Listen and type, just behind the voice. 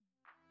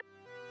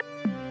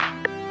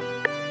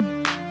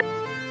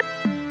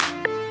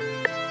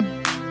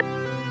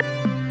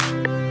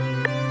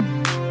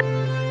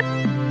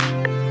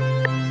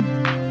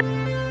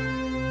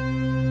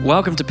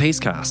Welcome to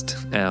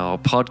Peacecast, our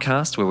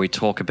podcast where we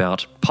talk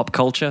about pop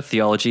culture,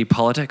 theology,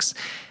 politics,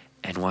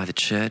 and why the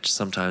church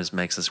sometimes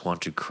makes us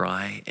want to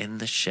cry in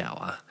the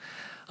shower.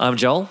 I'm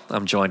Joel.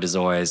 I'm joined as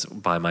always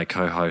by my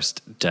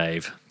co-host,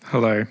 Dave.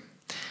 Hello.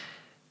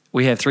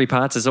 We have 3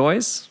 parts as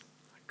always.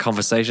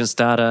 Conversation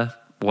starter,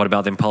 what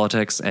about them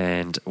politics,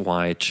 and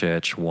why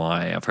church,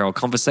 why? For our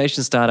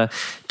conversation starter,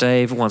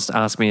 Dave wants to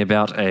ask me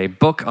about a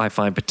book I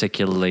find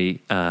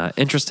particularly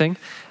interesting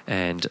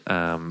and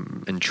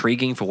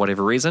intriguing for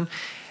whatever reason.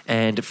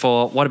 And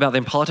for what about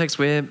them politics,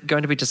 we're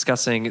going to be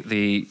discussing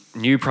the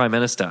new Prime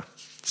Minister,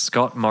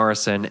 Scott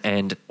Morrison,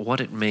 and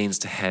what it means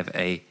to have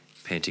a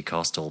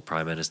Pentecostal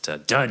Prime Minister.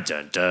 Dun,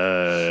 dun,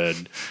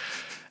 dun.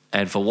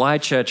 And for why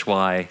church,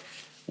 why?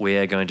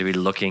 We're going to be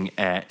looking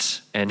at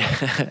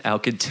our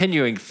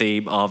continuing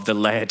theme of The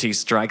Laity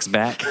Strikes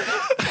Back.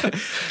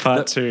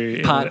 Part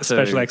two.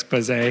 Special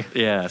expose.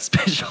 Yeah,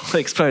 special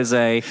expose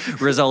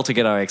resulting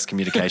in our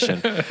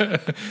excommunication.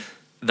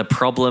 The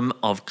problem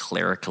of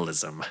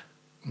clericalism.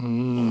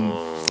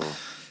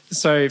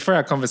 So for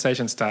our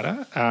conversation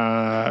starter,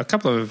 a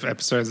couple of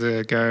episodes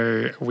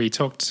ago, we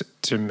talked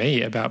to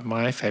me about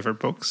my favourite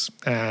books,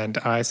 and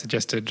I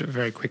suggested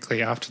very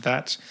quickly after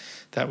that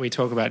we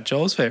talk about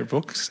Joel's favourite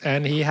books,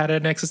 and he had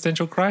an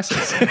existential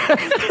crisis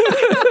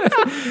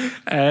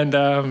and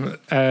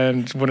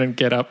wouldn't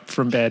get up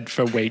from bed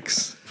for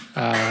weeks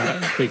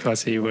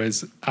because he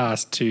was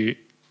asked to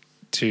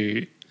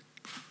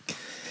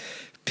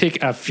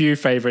pick a few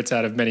favourites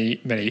out of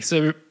many.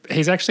 So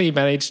he's actually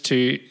managed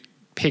to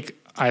pick,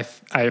 I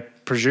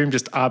presume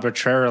just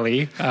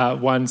arbitrarily,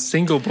 one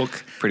single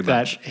book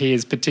that he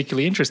is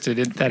particularly interested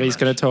in, that he's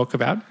going to talk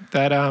about,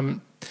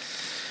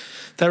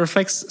 that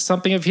reflects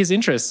something of his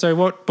interest. So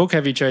what book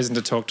have you chosen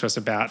to talk to us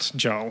about,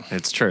 Joel?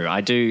 It's true.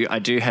 I do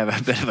have a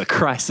bit of a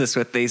crisis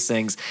with these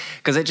things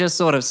because it just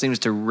sort of seems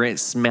to it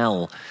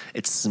smells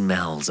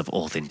of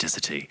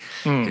authenticity.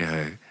 You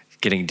know,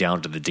 getting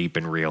down to the deep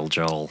and real,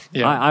 Joel.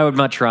 Yeah. I would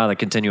much rather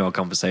continue our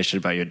conversation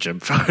about your gym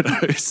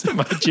photos.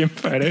 My gym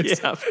photos?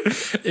 Yeah.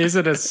 Is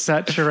it a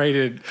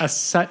saturated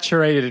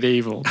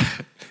evil?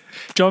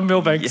 John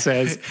Milbank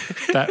says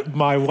that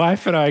my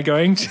wife and I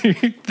going to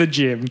the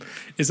gym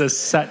is a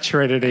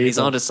saturated evil. He's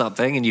onto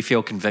something and you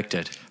feel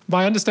convicted.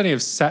 My understanding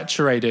of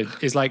saturated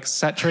is like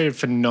saturated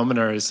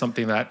phenomena is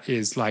something that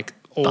is like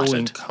all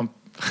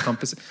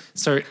encompassing.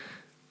 So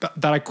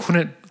that I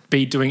couldn't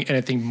be doing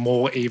anything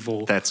more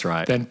evil. That's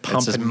right. Than pump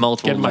it's just and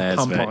multiple get my layers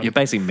pump of it. on. You're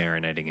basically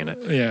marinating in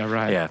it. Yeah,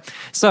 right. Yeah.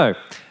 So,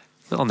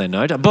 on that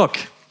note, a book.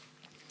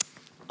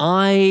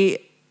 I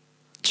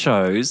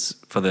chose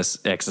for this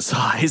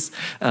exercise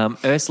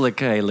Ursula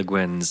Le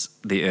Guin's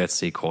The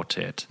Earthsea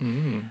Quartet.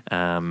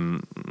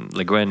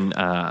 Le Guin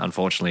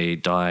unfortunately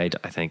died,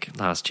 I think,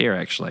 last year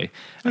actually.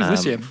 It was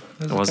this year.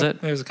 Was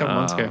it? It was a couple of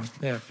months ago.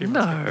 Yeah, a few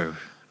months ago. No, it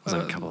was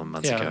a couple of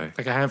months ago.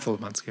 Like a handful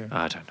of months ago.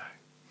 I don't know.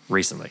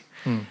 Recently.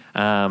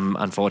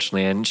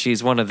 Unfortunately. And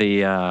she's one of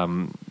the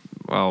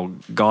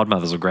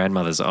godmothers or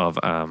grandmothers of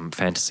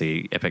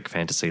epic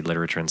fantasy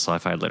literature and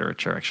sci-fi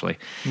literature, actually.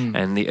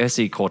 And the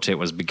Earthsea Quartet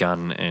was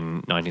begun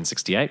in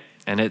 1968.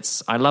 And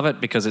I love it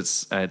because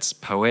it's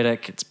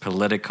poetic, it's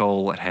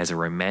political, it has a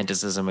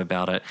romanticism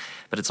about it,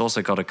 but it's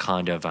also got a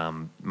kind of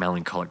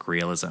melancholic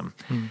realism.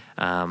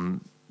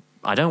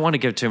 I don't want to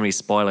give too many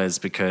spoilers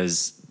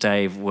because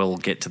Dave will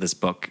get to this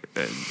book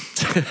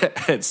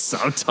at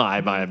some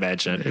time, I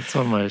imagine. It's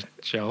on my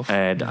shelf.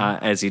 And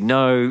as you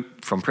know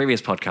from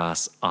previous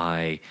podcasts,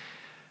 I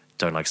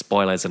don't like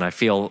spoilers, and I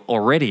feel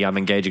already I'm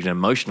engaging in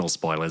emotional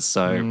spoilers,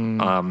 so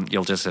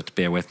you'll just have to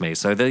bear with me.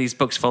 So these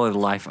books follow the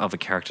life of a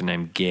character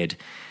named Ged,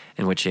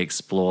 in which he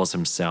explores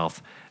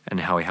himself and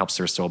how he helps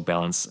to restore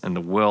balance in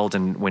the world,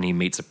 and when he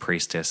meets a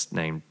priestess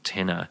named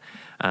Tenna.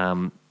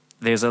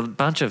 There's a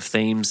bunch of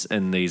themes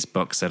in these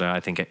books that I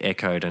think are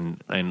echoed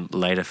in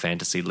later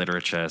fantasy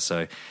literature.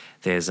 So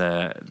there's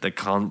the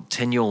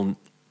continual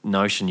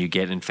notion you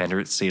get in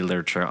fantasy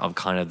literature of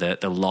kind of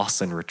the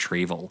loss and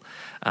retrieval.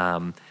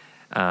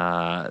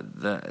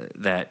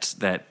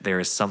 That there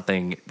is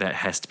something that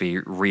has to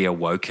be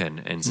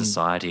reawoken in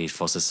society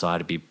for society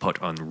to be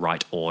put on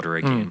right order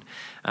again.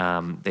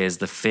 There's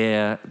the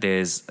fear,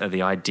 there's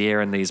the idea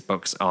in these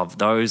books of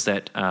those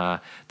that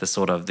are the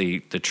sort of the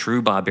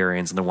true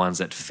barbarians and the ones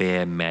that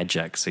fear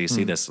magic. So you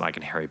see this like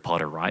in Harry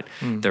Potter, right?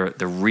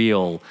 The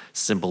real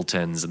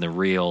simpletons and the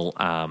real,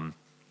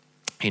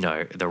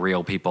 the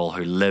real people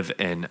who live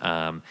in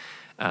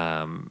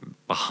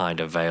behind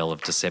a veil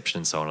of deception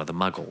and so on are the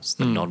muggles,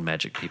 the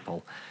non-magic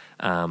people.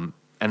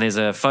 And there's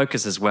a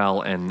focus as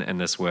well in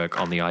this work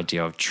on the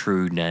idea of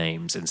true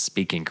names and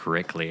speaking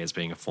correctly as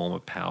being a form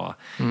of power.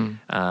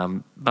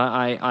 But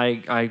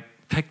I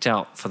picked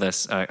out for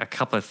this a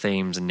couple of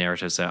themes and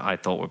narratives that I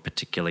thought were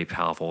particularly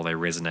powerful. They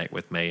resonate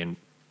with me and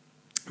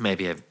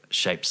maybe have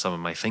shaped some of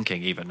my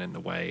thinking even in the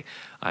way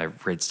I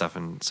read stuff.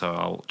 And so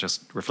I'll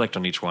just reflect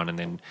on each one and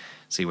then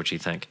see what you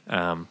think.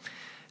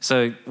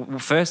 So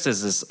first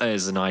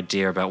is an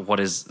idea about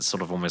what is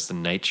sort of almost the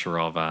nature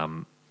of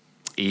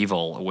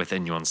evil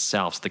within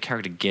oneself. So the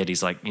character Ged,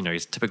 he's like,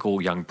 he's a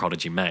typical young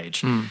prodigy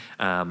mage,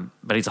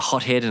 but he's a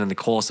hot-headed. In the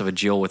course of a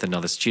duel with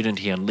another student,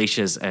 he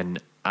unleashes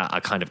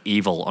a kind of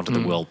evil onto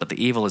the world. But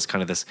the evil is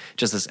kind of this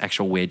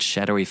actual weird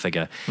shadowy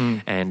figure.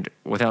 And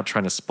without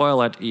trying to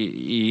spoil it,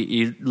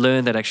 you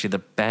learn that actually the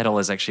battle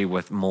is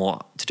actually more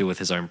to do with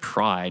his own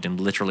pride and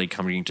literally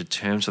coming to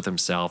terms with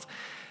himself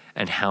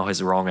and how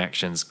his wrong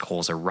actions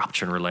cause a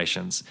rupture in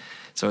relations.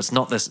 So it's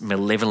not this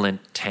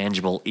malevolent,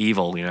 tangible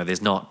evil.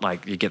 There's not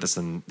like you get this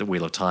in the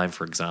Wheel of Time,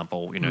 for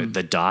example.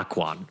 The Dark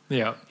One.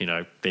 Yeah.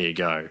 There you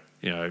go.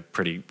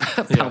 Pretty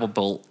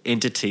palpable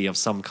entity of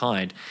some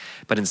kind,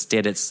 but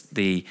instead it's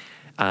the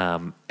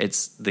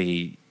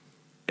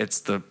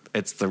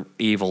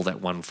evil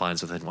that one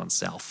finds within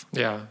oneself.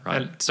 Yeah.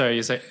 Right. And so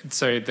you say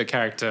the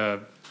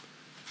character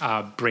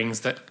brings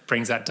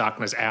that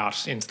darkness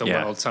out into the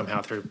world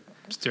somehow through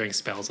doing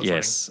spells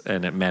or something.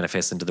 And it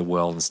manifests into the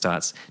world and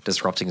starts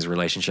disrupting his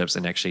relationships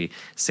and actually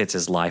sets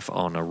his life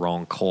on a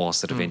wrong course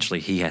that eventually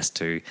he has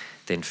to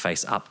then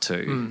face up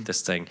to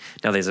this thing.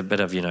 Now there's a bit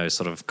of,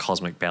 sort of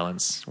cosmic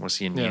balance, or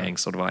yin yang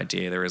sort of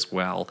idea there as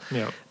well.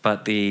 Yeah.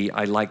 But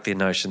I like the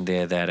notion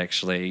there that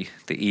actually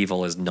the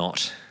evil is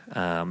not,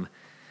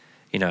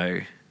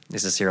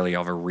 necessarily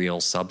of a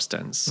real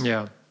substance.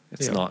 Yeah.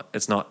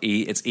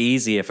 It's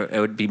easy it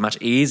would be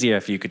much easier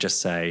if you could just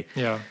say,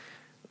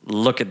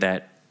 look at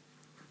that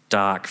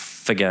dark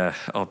figure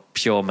of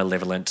pure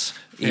malevolent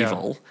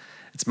evil.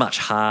 It's much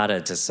harder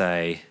to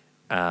say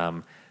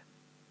I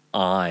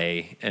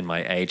and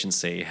my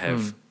agency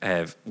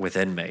have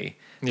within me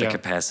the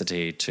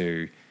capacity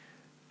to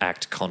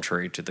act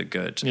contrary to the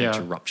good and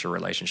to rupture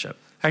relationship.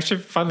 Actually,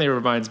 funnily, it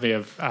reminds me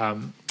of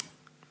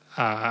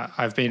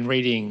I've been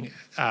reading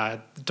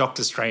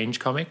Doctor Strange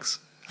comics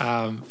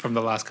from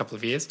the last couple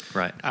of years.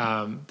 Right.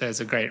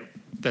 There's a great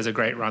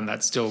run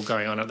that's still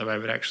going on at the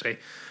moment, actually.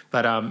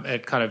 But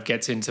it kind of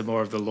gets into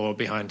more of the lore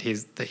behind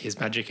his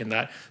magic in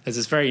that. There's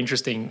this very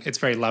interesting, it's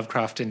very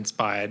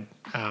Lovecraft-inspired,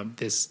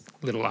 this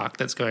little arc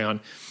that's going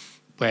on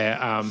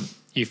where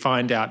you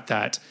find out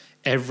that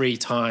every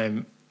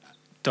time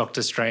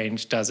Doctor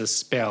Strange does a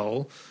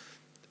spell,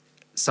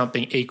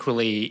 something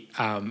equally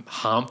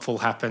harmful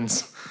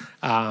happens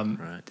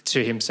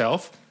to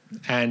himself.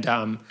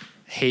 And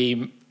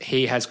he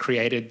has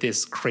created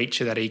this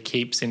creature that he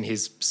keeps in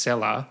his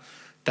cellar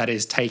that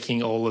is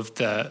taking all of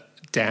the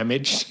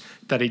damage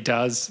that he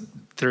does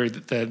through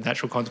the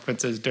natural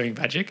consequences of doing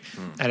magic,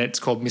 and it's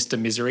called Mr.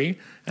 Misery,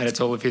 and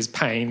it's all of his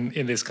pain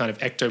in this kind of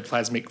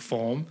ectoplasmic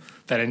form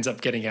that ends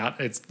up getting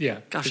out. It's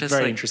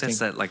very interesting. That's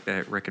that like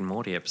the Rick and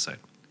Morty episode.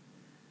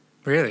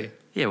 Really?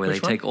 Yeah, where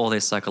Which they one? take all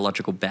their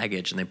psychological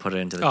baggage and they put it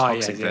into the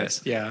toxic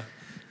verse. Yeah.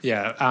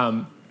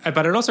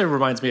 But it also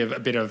reminds me of a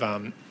bit of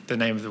The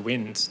Name of the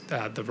Wind,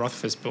 the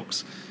Rothfuss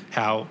books,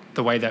 how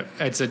the way that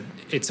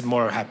it's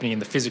more happening in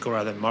the physical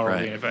rather than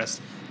moral universe,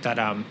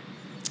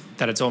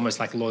 that it's almost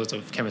like laws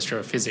of chemistry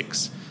or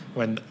physics.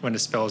 When a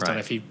spell is done,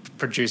 if he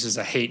produces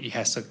a heat, he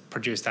has to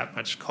produce that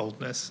much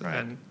coldness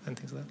and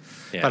things like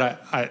that. Yeah.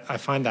 But I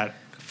find that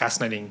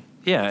fascinating.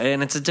 Yeah,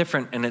 and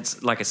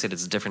it's like I said,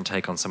 it's a different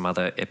take on some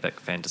other epic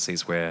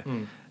fantasies where,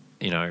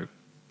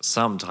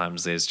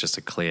 sometimes there's just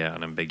a clear,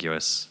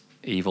 unambiguous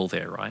evil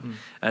there, right?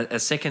 A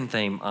second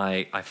theme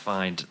I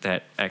find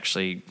that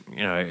actually,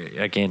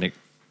 again, it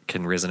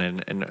can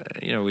resonate,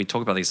 and we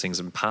talk about these things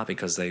in part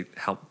because they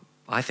help.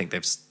 I think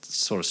they've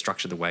sort of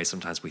structured the way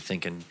sometimes we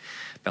think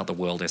about the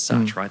world as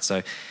such, right?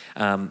 So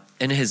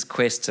in his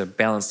quest to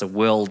balance the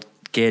world,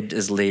 Ged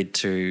is led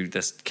to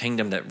this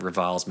kingdom that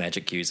reviles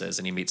magic users,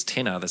 and he meets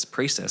Tenna, this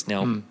priestess.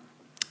 Now,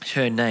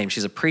 her name,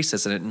 she's a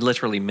priestess, and it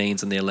literally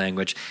means in their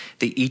language,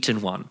 the eaten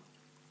one.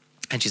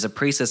 And she's a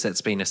priestess that's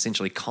been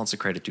essentially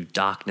consecrated to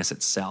darkness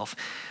itself,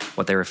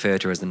 what they refer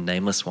to as the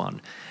nameless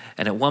one.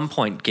 And at one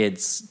point,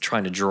 Ged's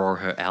trying to draw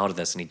her out of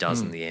this, and he does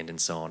in the end and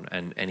so on.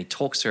 And he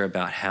talks to her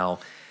about how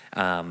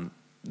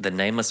the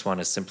nameless one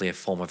is simply a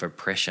form of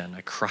oppression,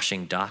 a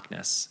crushing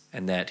darkness,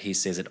 and that he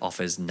says it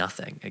offers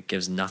nothing, it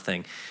gives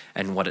nothing.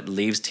 And what it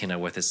leaves Tenna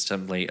with is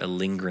simply a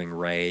lingering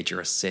rage or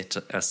a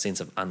sense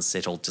of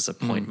unsettled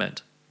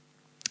disappointment.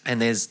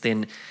 And there's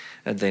then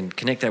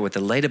connect that with the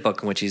later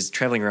book in which he's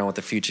traveling around with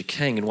the future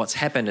king, and what's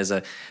happened is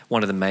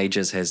one of the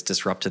mages has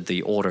disrupted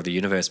the order of the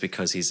universe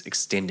because he's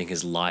extending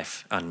his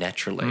life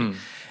unnaturally.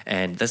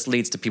 And this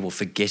leads to people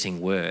forgetting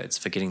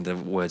the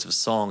words of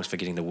songs,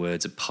 forgetting the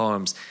words of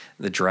poems.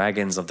 The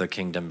dragons of the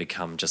kingdom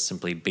become just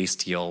simply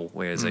bestial,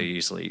 whereas they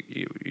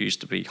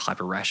used to be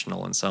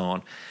hyper-rational and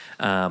so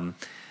on.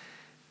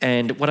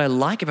 And what I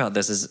like about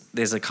this is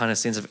there's a kind of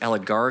sense of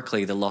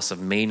allegorically the loss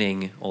of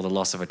meaning or the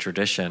loss of a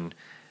tradition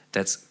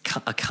that's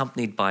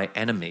accompanied by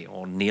enemy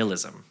or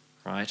nihilism,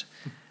 right?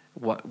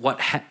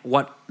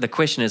 The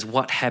question is,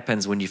 what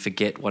happens when you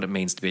forget what it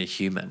means to be a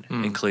human,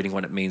 including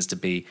what it means to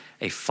be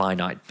a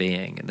finite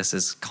being? And this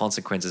has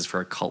consequences for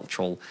a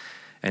cultural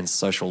and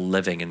social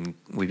living, and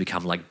we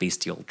become like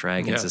bestial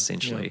dragons,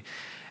 essentially. Yeah.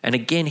 And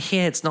again,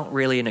 here it's not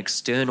really an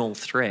external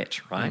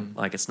threat, right?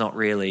 Like it's not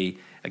really,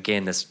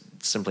 again, this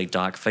simply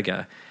dark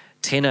figure.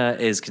 Tenor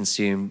is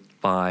consumed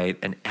by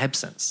an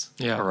absence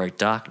or a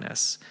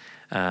darkness.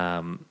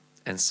 And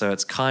so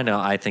it's kind of,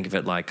 I think of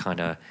it like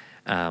kind of,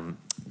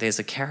 there's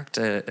a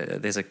character,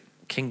 there's a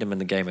kingdom in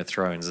the Game of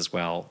Thrones as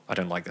well. I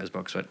don't like those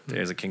books, but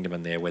there's a kingdom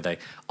in there where they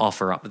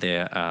offer up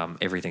their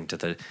everything to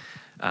the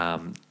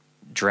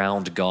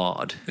drowned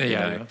god.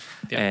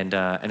 And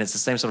it's the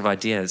same sort of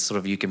idea. It's sort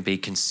of you can be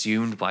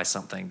consumed by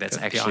something that's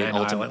actually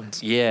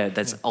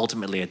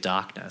ultimately a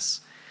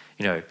darkness.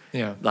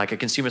 Like a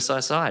consumer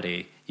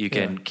society, you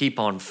can keep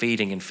on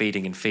feeding and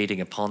feeding and feeding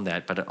upon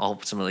that, but it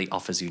ultimately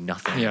offers you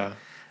nothing. Yeah,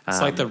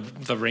 it's like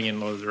the ring in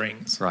Lord of the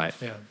Rings. Right.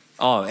 Yeah.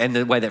 Oh, and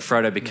the way that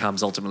Frodo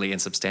becomes ultimately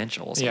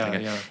insubstantial or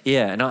something.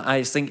 And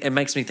I think it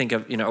makes me think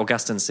of,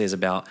 Augustine says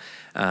about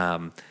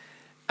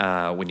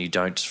when you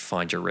don't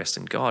find your rest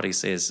in God, he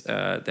says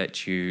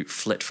that you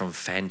flit from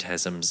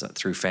phantasms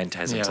through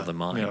phantasms of the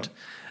mind.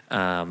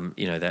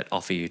 That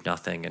offer you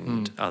nothing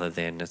and other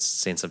than a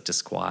sense of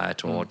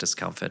disquiet or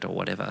discomfort or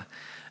whatever.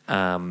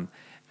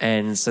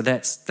 And so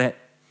that's that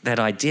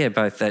idea,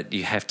 both that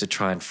you have to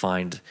try and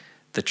find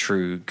the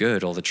true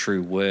good or the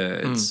true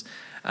words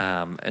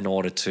in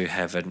order to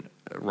have a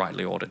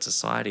rightly ordered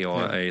society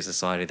or a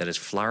society that is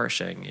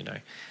flourishing,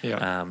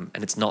 And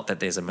it's not that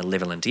there's a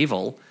malevolent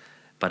evil,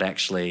 but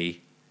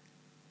actually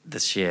the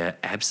sheer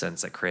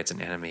absence that creates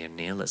an enemy of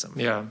nihilism.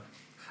 Yeah.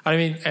 I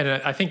mean, and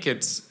I think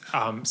it's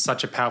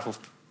such a powerful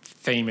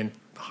theme in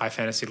high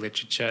fantasy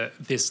literature,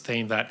 this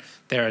theme that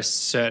there are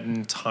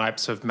certain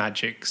types of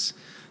magics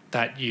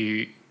that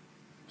you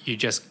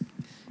just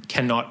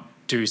cannot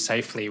do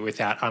safely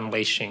without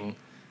unleashing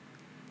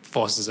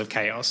forces of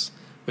chaos,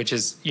 which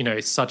is,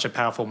 such a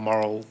powerful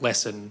moral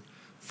lesson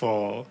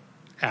for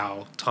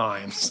our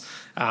times,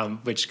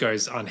 which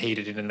goes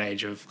unheeded in an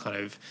age of kind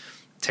of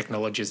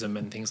technologism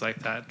and things like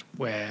that,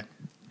 where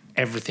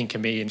everything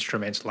can be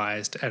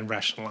instrumentalized and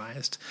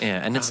rationalized.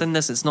 Yeah, and it's in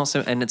this, it's not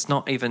so, and it's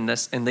not even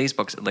this, in these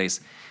books at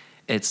least,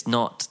 it's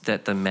not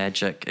that the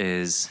magic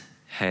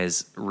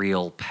has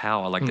real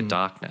power like the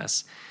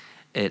darkness.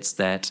 It's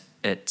that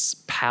its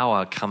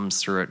power comes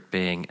through it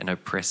being an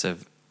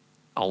oppressive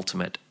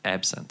ultimate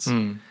absence.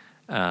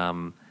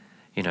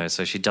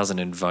 So she doesn't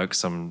invoke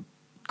some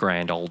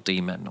grand old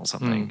demon or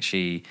something.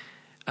 She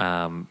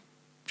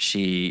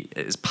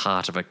is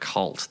part of a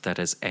cult that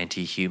is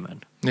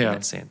anti-human in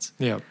that sense.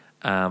 Yeah.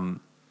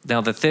 Now,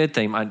 the third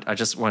theme, I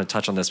just want to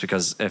touch on this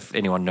because if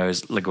anyone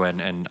knows Le Guin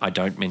and I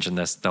don't mention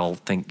this, they'll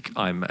think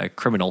I'm a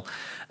criminal.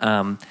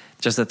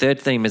 Just the third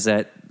theme is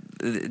that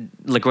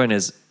Le Guin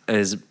is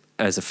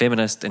a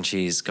feminist, and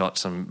she's got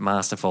some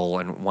masterful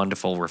and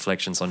wonderful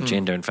reflections on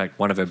gender. In fact,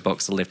 one of her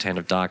books, The Left Hand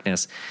of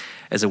Darkness,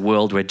 is a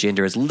world where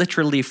gender is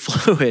literally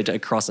fluid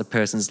across a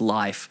person's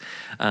life,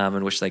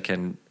 in which they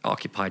can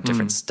occupy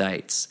different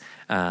states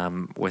at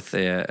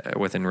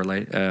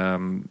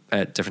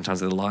different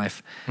times of their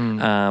life.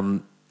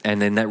 And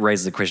then that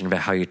raises the question about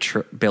how you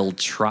build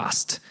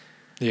trust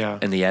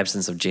in the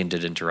absence of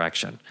gendered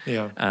interaction.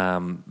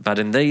 But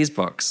in these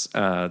books,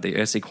 the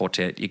Ursula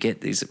Quartet, you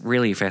get these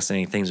really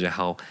fascinating things about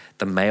how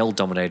the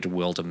male-dominated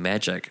world of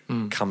magic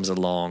comes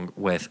along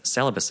with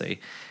celibacy.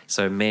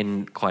 So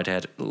men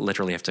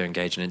literally have to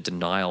engage in a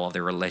denial of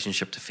their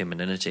relationship to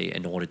femininity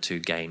in order to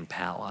gain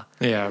power.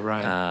 Yeah,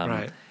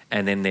 right.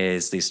 And then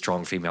there's these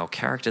strong female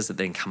characters that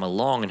then come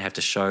along and have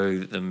to show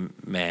the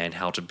man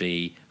how to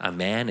be a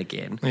man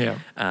again,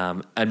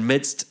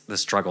 amidst the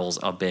struggles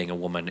of being a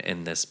woman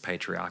in this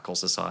patriarchal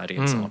society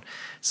and so on.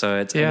 So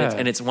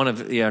it's one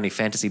of the only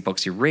fantasy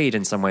books you read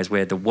in some ways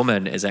where the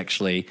woman is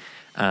actually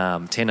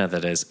Tenor,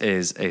 that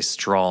is a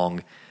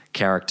strong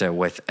character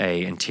with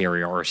a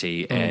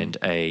interiority and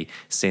a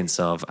sense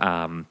of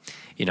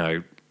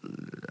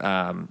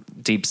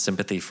deep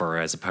sympathy for her,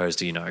 as opposed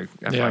to, like,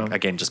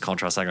 again, just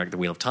contrast something like The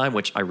Wheel of Time,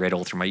 which I read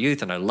all through my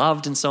youth and I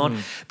loved and so on.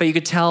 But you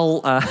could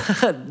tell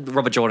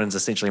Robert Jordan's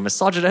essentially a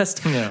misogynist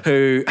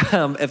who,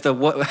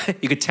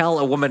 you could tell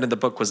a woman in the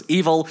book was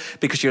evil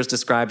because she was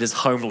described as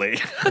homely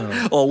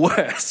or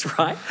worse,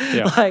 right?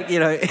 Like,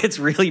 it's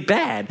really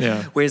bad.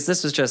 Whereas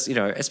this was just,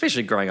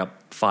 especially growing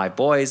up 5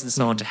 boys and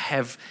so on, to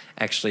have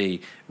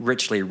actually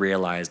richly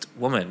realized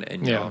woman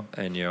in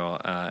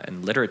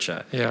in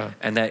literature.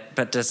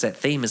 But there's that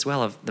theme as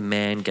well of the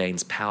man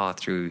gains power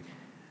through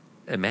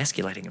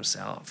emasculating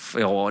himself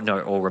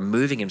or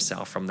removing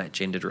himself from that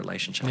gendered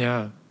relationship.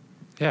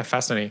 Yeah,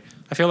 fascinating.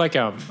 I feel like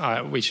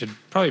we should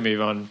probably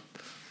move on,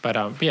 but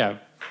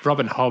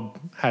Robin Hobb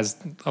has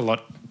a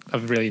lot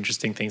of really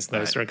interesting things in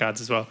those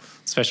regards as well,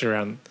 especially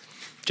around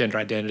gender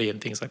identity and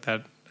things like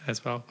that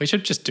as well. We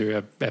should just do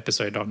an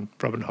episode on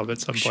Robin Hobb at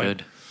some point.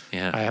 Should.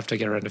 Yeah. I have to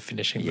get around to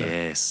finishing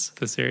the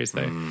series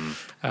though.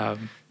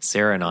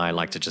 Sarah and I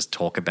like to just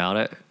talk about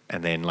it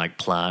and then like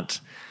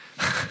plant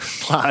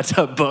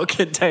a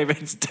book in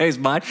Dave's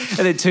mind,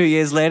 and then 2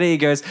 years later he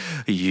goes,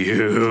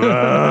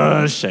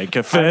 "You shake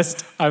a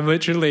fist." I'm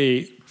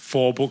literally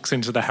 4 books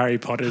into the Harry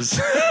Potters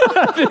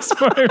at this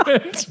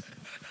moment.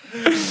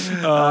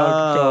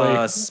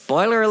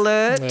 Spoiler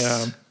alert!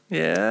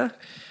 Yeah.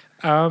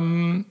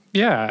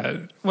 Yeah.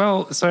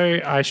 Well, so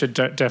I should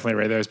definitely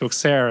read those books.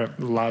 Sarah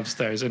loves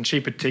those, and she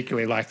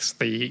particularly likes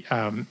the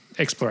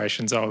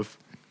explorations of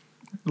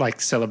like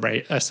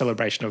a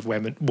celebration of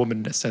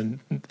womanness and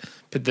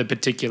the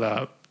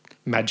particular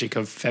magic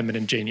of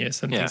feminine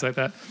genius and things like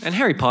that. And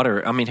Harry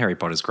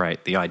Potter's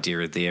great. The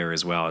idea there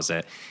as well is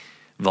that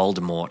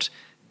Voldemort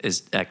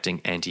is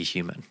acting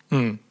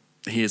anti-human.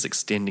 He is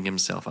extending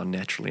himself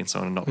unnaturally and so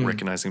on, and not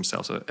recognizing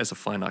himself as a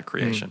finite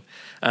creation.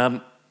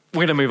 We're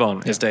going to move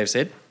on, as Dave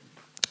said.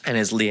 And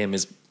as Liam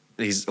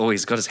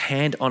he's got his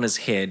hand on his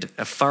head,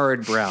 a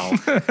furrowed brow.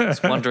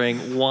 He's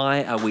wondering,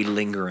 why are we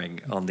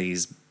lingering on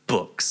these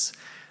books?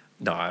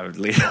 No,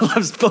 Liam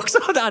loves books.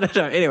 I don't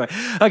know. Anyway,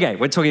 okay,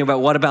 we're talking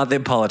about what about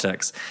them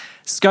politics.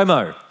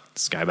 Scomo.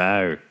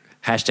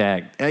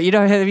 Hashtag.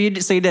 Have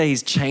you seen that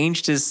he's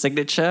changed his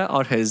signature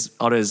on his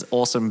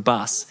awesome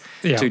bus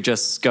to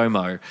just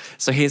Scomo?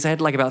 So he's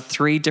had like about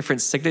 3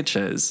 different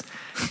signatures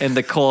in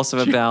the course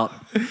of about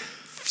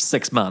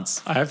 6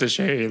 months. I have to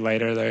show you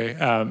later,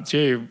 though.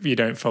 You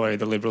don't follow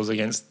the Liberals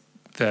against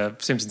the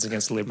Simpsons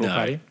against the Liberal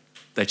Party?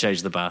 They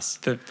changed the bus.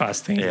 The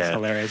bus thing is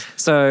hilarious.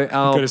 So you've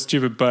got a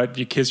stupid butt,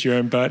 you kiss your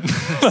own butt.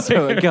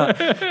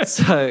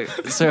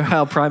 so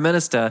our Prime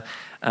Minister,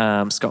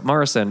 Scott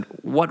Morrison,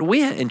 what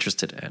we're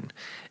interested in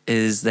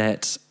is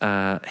that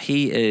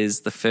he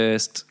is the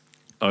first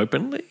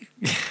openly,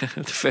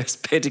 the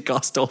first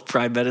Pentecostal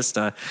Prime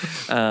Minister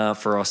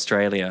for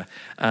Australia.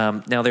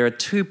 Now, there are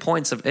 2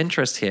 points of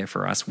interest here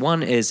for us.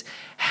 One is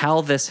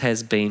how this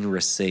has been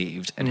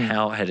received and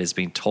how it has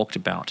been talked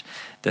about,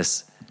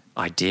 this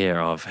idea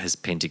of his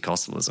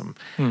Pentecostalism.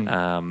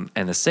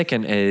 And the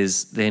second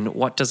is then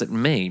what does it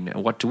mean?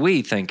 What do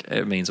we think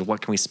it means, or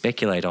what can we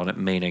speculate on it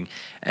meaning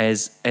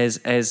as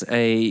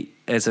a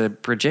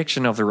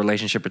projection of the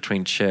relationship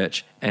between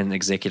church and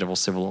executive or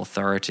civil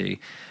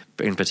authority,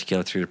 in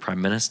particular through the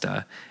Prime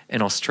Minister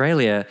in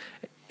Australia,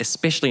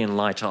 especially in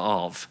light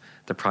of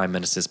the Prime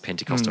Minister's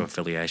Pentecostal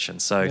affiliation.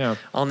 So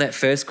on that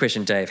first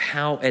question, Dave,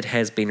 how it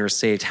has been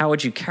received, how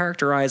would you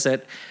characterize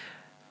it,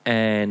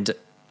 and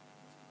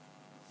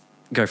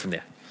go from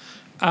there?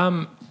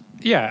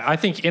 I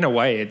think in a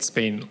way it's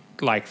been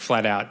like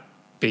flat out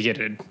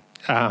bigoted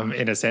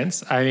in a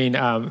sense. I mean,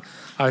 I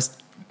was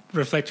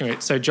reflecting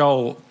it. So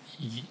Joel,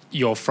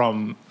 you're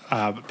from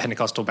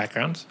Pentecostal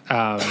background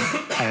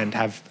and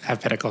have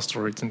Pentecostal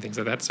roots and things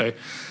like that. So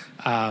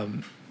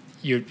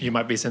you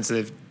might be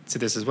sensitive to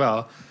this as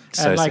well.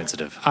 So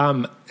sensitive.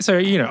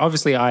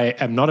 Obviously I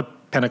am not a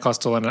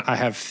Pentecostal and I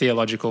have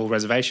theological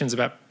reservations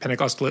about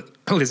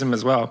Pentecostalism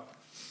as well.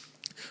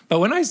 But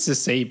when I used to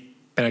see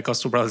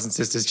Pentecostal brothers and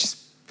sisters just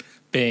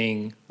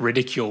being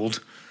ridiculed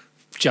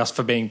just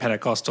for being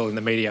Pentecostal in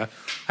the media,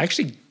 I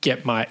actually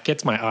gets my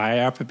eye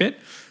up a bit.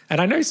 And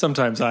I know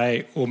sometimes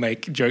I will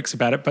make jokes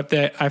about it, but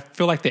I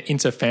feel like they're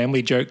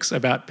inter-family jokes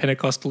about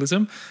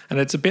Pentecostalism. And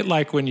it's a bit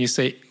like when you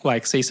see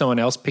someone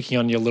else picking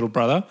on your little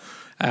brother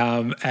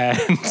and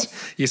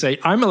you say,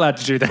 I'm allowed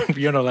to do that, but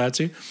you're not allowed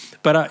to.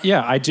 But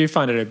I do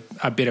find it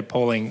a bit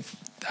appalling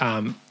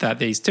that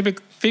these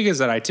figures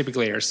that I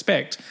typically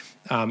respect,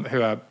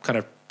 who are kind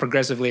of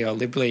progressively or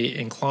liberally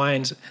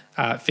inclined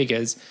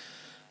figures,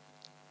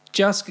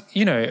 just,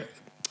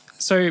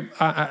 so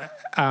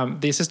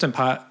the assistant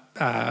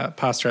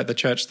pastor at the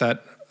church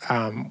that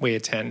we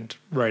attend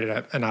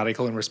wrote an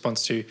article in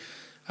response to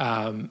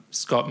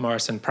Scott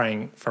Morrison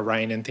praying for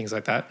rain and things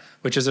like that,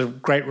 which is a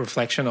great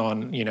reflection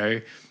on,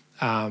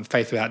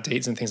 faith without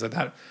deeds and things like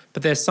that.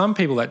 But there's some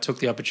people that took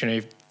the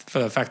opportunity for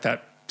the fact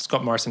that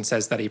Scott Morrison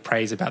says that he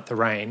prays about the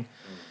rain,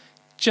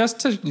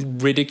 just to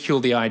ridicule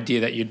the idea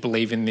that you'd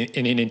believe in an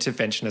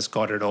interventionist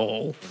God at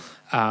all.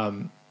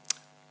 And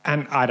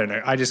I don't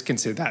know, I just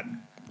consider that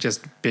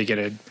just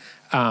bigoted.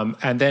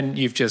 And then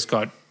you've just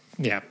got,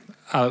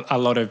 a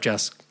lot of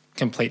just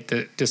complete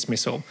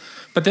dismissal.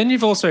 But then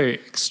you've also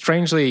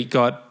strangely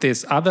got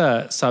this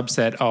other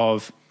subset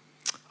of,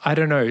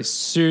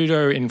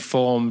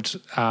 pseudo-informed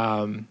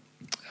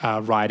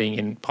writing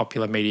in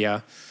popular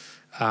media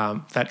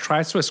that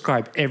tries to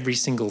ascribe every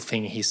single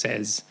thing he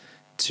says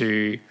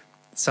to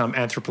some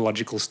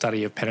anthropological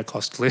study of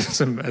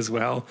Pentecostalism as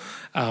well,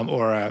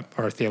 or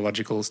a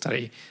theological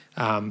study,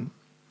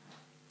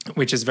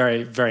 which is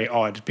very, very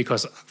odd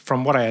because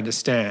from what I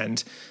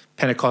understand,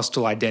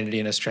 Pentecostal identity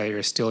in Australia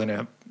is still in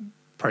a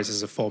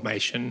process of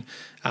formation,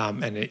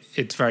 and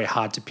it's very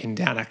hard to pin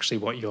down actually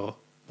what you're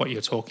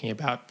talking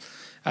about.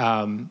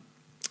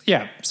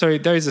 So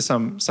those are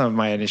some of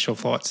my initial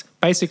thoughts.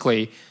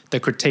 Basically, the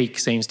critique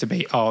seems to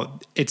be,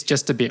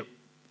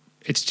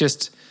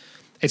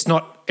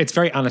 it's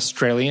very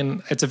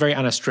un-Australian. It's a very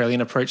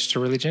un-Australian approach to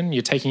religion.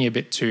 You're taking it a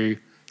bit too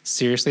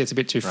seriously. It's a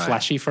bit too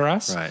flashy for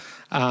us. Right.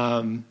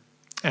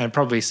 And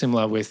probably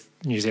similar with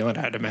New Zealand,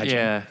 I'd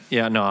imagine.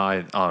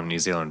 New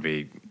Zealand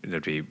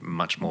would be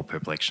much more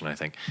perplexing, I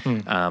think.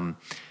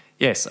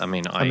 Yes, I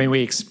mean,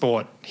 we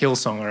export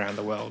Hillsong around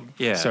the world.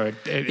 Yeah, so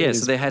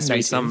so there has to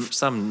be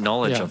some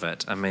knowledge of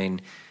it. I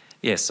mean,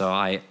 so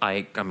I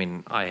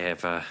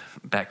have a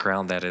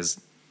background that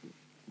is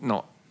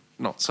not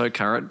so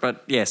current,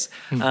 but yes.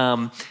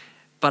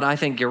 But I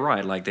think you're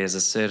right. Like, there's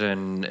a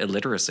certain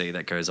illiteracy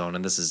that goes on,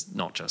 and this is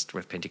not just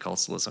with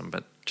Pentecostalism,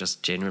 but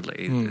just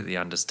generally the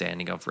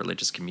understanding of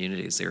religious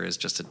communities. There is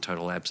just a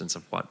total absence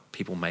of what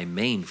people may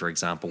mean, for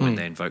example, when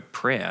they invoke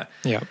prayer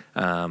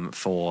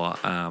for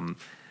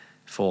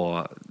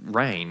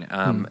rain.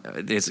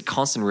 There's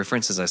constant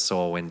references I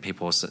saw when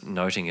people were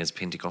noting as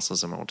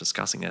Pentecostalism or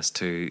discussing this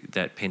to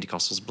that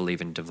Pentecostals believe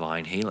in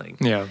divine healing.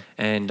 Yeah.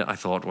 And I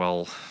thought,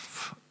 well,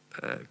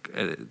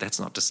 that's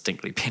not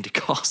distinctly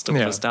Pentecostal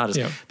for starters.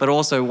 Yeah. But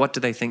also, what do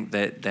they think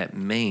that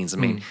means? I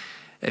mean,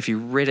 if you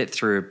read it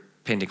through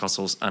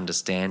Pentecostal's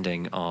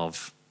understanding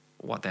of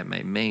what that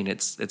may mean,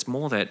 it's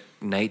more that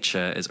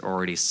nature is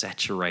already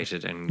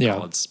saturated in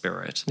God's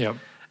spirit. Yeah.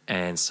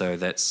 And so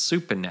that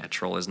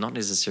supernatural is not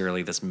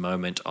necessarily this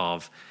moment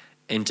of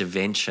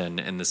intervention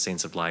in the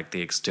sense of like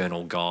the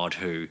external God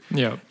who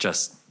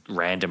just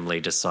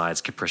randomly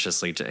decides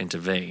capriciously to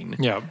intervene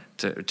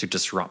to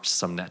disrupt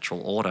some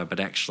natural order, but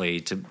actually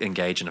to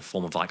engage in a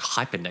form of like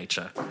hyper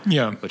nature,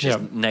 which is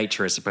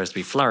nature is supposed to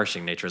be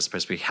flourishing, nature is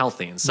supposed to be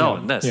healthy, and so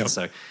on. And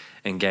so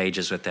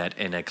engages with that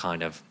in a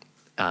kind of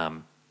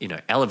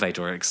elevated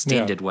or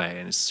extended way,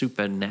 and it's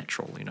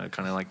supernatural,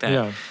 kind of like that.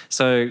 Yeah.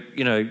 So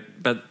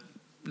but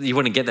you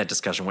wouldn't get that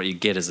discussion. What you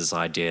get is this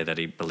idea that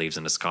he believes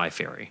in a sky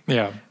fairy.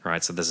 Yeah.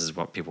 Right. So this is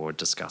what people were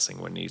discussing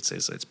when he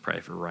says it's pray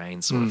for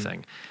rain sort of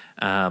thing.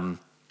 And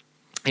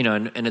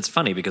it's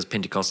funny because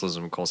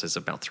Pentecostalism, of course, has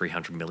about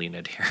 300 million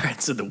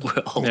adherents in the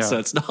world. Yeah. So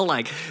it's not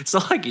like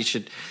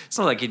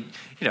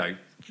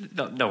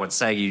no one's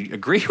saying you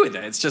agree with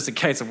it. It's just a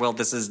case of, well,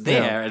 this is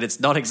there and it's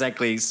not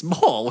exactly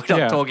small. We're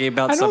not talking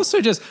about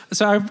also just,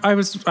 so I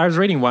was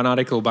reading one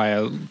article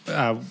by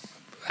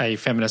a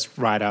feminist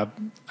writer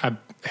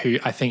who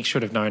I think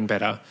should have known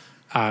better,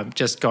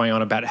 just going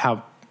on about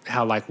how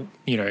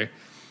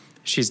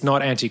she's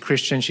not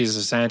anti-Christian, she's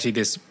just anti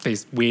these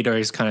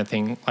weirdos kind of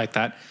thing like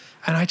that.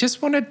 And I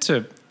just wanted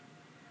to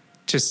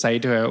just say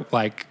to her,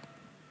 like,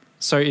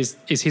 so is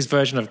his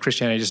version of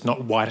Christianity just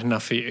not white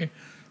enough for you?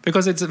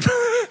 Because it's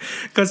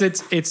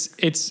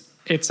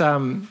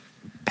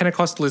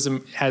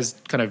Pentecostalism has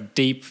kind of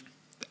deep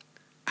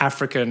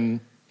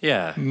African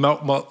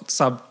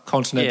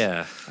subcontinent.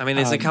 Yeah. I mean,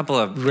 there's a couple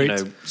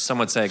of, some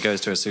would say it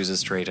goes to Azusa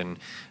Street and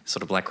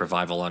sort of Black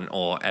Revival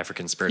or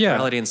African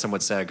spirituality, and some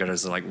would say it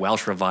goes to like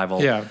Welsh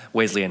Revival,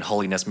 Wesleyan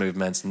holiness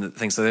movements and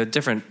things. So there are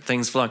different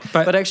things flowing.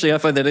 But actually, I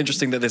find that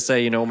interesting that they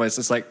say, almost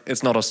it's like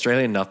it's not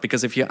Australian enough,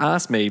 because if you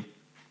ask me,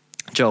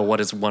 Joel,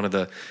 what is one of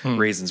the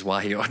reasons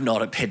why you're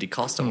not a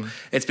Pentecostal?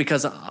 It's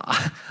because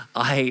I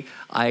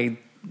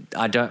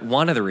don't,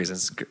 one of the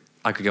reasons,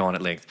 I could go on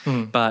at length,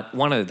 but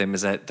one of them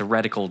is that the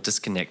radical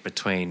disconnect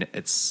between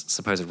its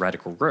supposed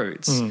radical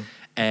roots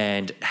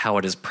and how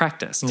it is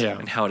practiced. Yeah.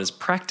 And how it is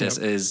practiced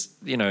is,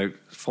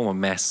 form of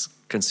mass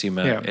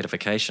consumer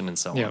edification and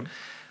so on.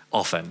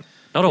 Often.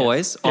 Not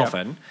always,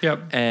 often.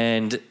 Yep.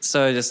 And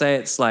so to say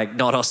it's like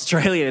not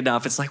Australian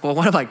enough, it's like, well,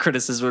 one of my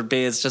criticisms would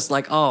be it's just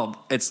like,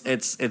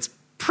 it's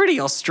pretty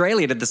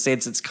Australian in the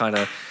sense it's kind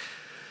of,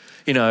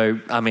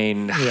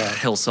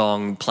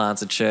 Hillsong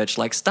plants a church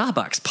like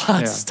Starbucks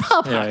plants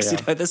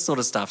Starbucks, this sort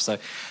of stuff. So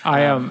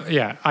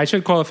I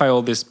should qualify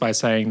all this by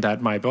saying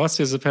that my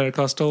boss is a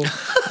Pentecostal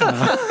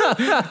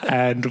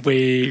and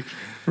we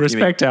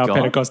respect our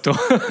Pentecostal.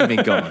 I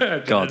mean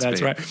God. God's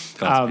That's right.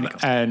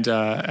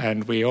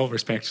 And we all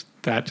respect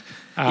that.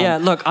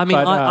 Look, I mean,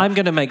 I'm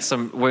going to make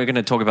some, we're going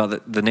to talk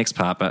about the next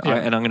part, and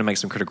I'm going to make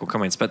some critical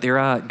comments, but there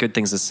are good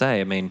things to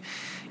say. I mean,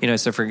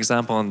 so for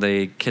example, on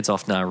the Kids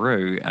Off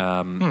Nauru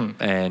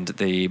and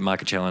the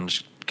Micah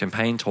Challenge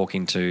campaign,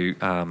 talking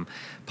to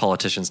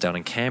politicians down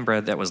in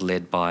Canberra, that was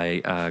led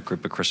by a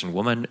group of Christian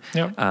women,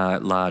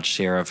 large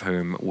share of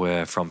whom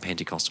were from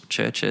Pentecostal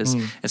churches.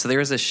 And so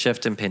there is a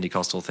shift in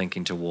Pentecostal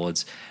thinking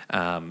towards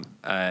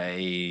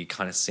a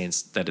kind of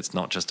sense that it's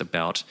not just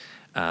about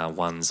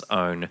one's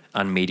own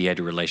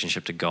unmediated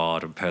relationship to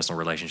God or personal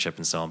relationship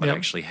and so on, but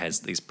actually has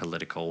these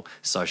political,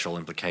 social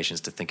implications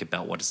to think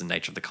about what is the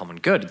nature of the common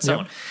good and so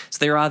on.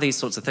 So there are these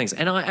sorts of things.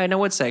 And I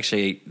would say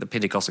actually the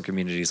Pentecostal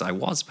communities I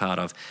was part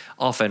of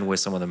often were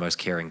some of the most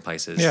caring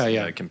places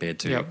compared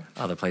to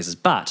other places.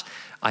 But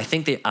I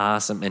think there are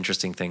some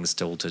interesting things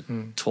still to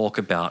talk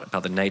about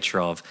the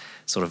nature of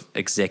sort of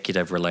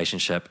executive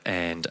relationship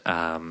and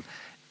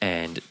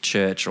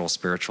church or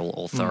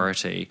spiritual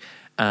authority.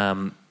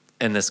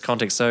 In this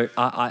context. So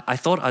I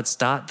thought I'd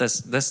start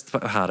this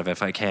part of it,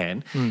 if I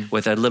can,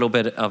 with a little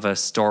bit of a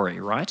story,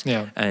 right?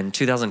 Yeah. In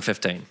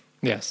 2015.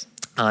 Yes.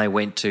 I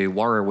went to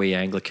Warrawee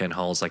Anglican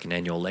holds like an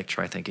annual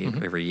lecture, I think,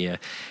 every year.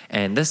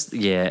 And this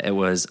year it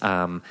was,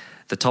 the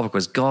topic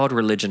was God,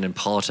 Religion and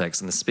Politics.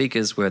 And the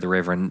speakers were the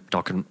Reverend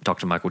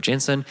Dr. Michael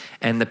Jensen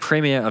and the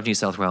Premier of New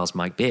South Wales,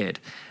 Mike Baird.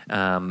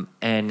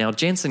 And now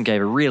Jensen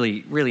gave a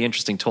really, really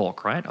interesting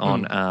talk, right,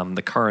 on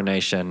the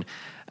coronation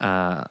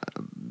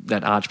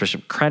that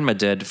Archbishop Cranmer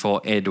did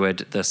for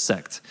Edward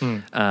VI,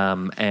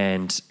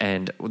 and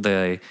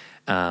the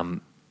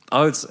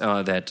oaths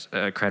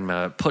that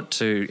Cranmer put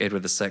to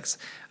Edward VI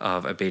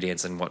of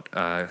obedience and what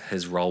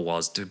his role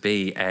was to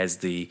be as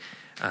the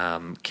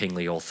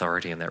kingly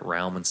authority in that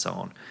realm and so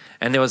on.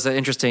 And there was an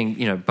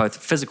interesting, both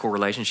physical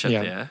relationship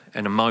there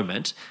and a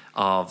moment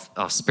of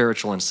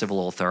spiritual and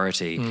civil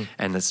authority,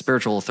 and the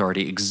spiritual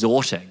authority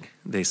exhorting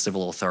the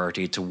civil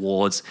authority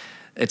towards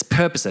its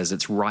purposes,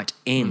 its right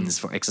ends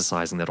for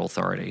exercising that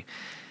authority.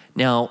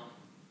 Now,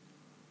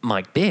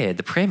 Mike Baird,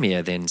 the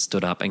Premier, then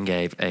stood up and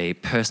gave a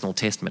personal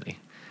testimony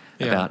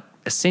about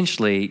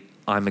essentially,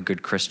 I'm a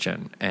good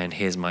Christian and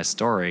here's my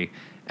story,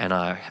 and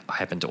I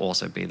happen to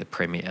also be the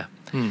Premier.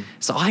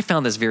 So I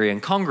found this very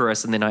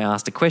incongruous, and then I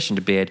asked a question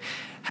to Baird.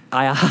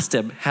 I asked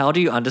him, how do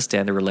you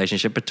understand the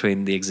relationship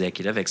between the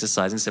executive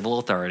exercising civil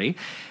authority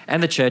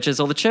and the churches,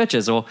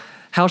 or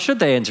how should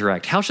they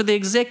interact? How should the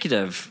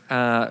executive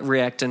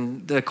react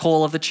in the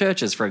call of the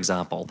churches, for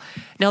example?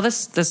 Now,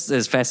 this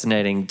is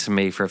fascinating to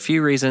me for a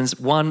few reasons.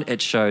 One, it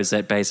shows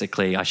that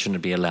basically I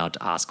shouldn't be allowed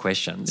to ask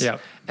questions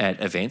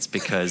at events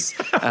because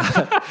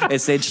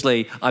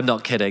essentially, I'm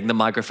not kidding, the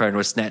microphone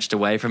was snatched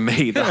away from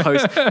me. The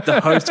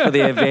host for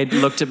the event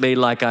looked at me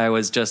like I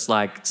was just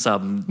like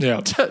some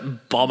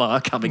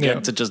bomber coming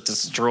in to just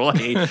destroy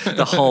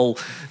the whole,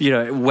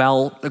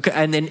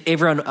 and then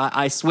everyone,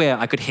 I swear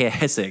I could hear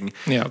hissing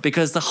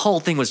because the whole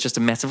thing was just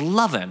a massive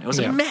love-in. It was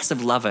a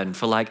massive love-in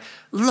for like,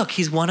 look,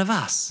 he's one of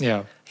us.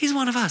 Yeah. He's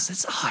one of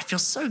us. I feel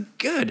so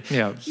good.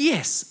 Yeah.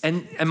 Yes.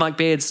 And Mike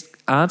Baird's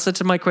answer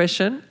to my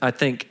question, I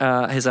think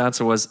his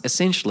answer was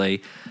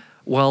essentially,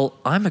 well,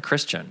 I'm a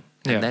Christian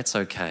and that's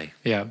okay.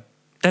 Yeah.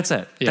 That's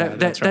it. Yeah,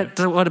 that's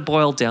what it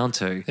boiled down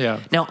to. Yeah.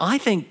 Now, I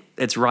think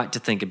it's right to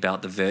think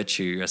about the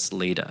virtuous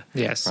leader.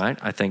 Yes. Right?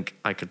 I think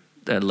I could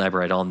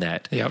elaborate on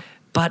that. Yep.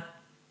 But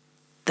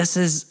this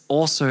is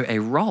also a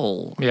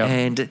role. Yep.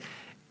 And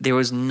there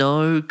was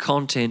no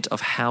content of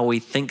how we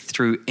think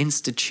through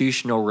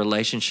institutional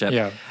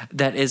relationship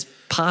that is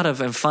part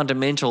of and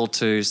fundamental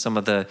to some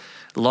of the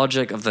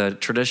logic of the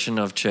tradition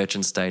of church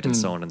and state and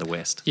so on in the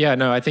West. Yeah,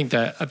 no, I think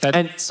that...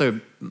 And so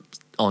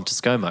on to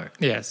Scomo.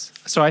 Yes.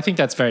 So I think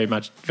that's very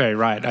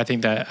right. I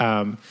think that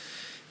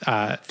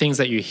things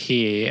that you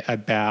hear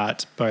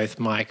about both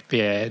Mike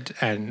Baird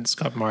and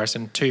Scott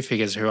Morrison, two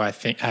figures who I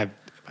think have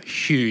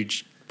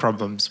huge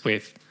problems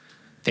with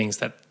things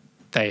that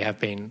they have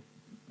been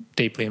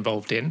deeply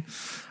involved in.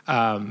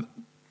 But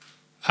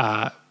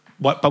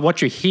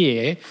what you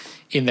hear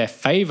in their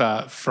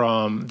favour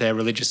from their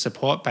religious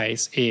support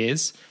base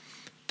is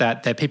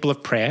that they're people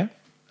of prayer,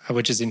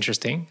 which is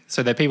interesting.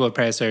 So they're people of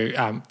prayer,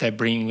 so they're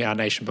bringing our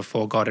nation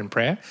before God in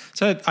prayer.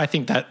 So I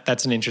think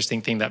that's an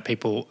interesting thing that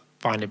people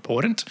find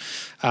important.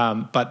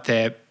 But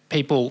they're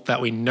people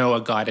that we know are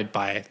guided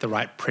by the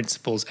right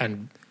principles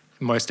and,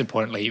 most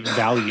importantly,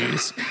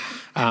 values.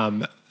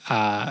 And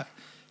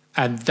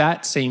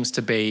that seems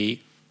to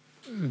be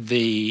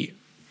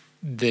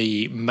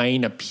the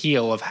main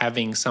appeal of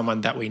having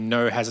someone that we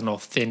know has an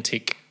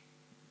authentic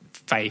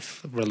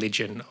faith,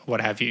 religion,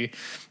 what have you,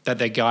 that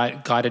they're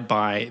guided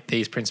by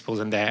these principles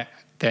and they're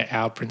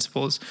our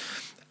principles.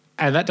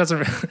 And that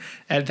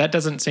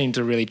doesn't seem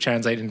to really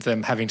translate into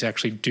them having to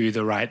actually do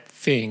the right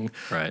thing.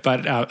 Right.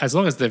 But as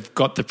long as they've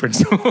got the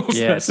principles,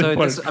 that's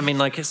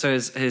important.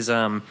 His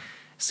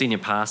senior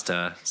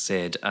pastor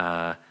said.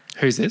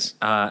 Who's this?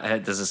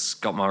 This is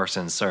Scott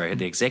Morrison,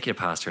 the executive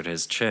pastor at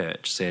his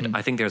church said,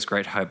 I think there is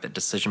great hope that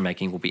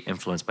decision-making will be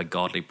influenced by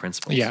godly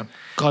principles. Yeah,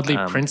 godly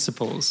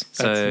principles.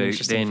 That's an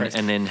interesting phrase.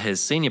 And then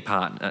his senior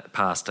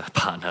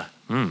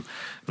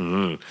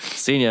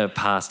senior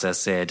pastor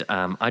said,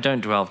 I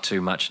don't dwell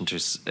too much into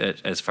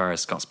it as far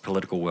as Scott's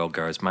political world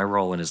goes. My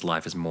role in his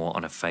life is more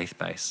on a faith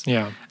base.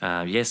 Yeah.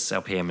 Yes,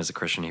 our PM is a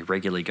Christian. He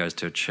regularly goes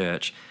to a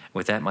church.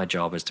 With that, my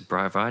job is to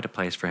provide a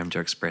place for him to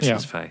express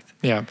his faith.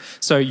 Yeah.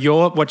 So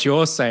what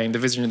you're saying, the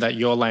vision that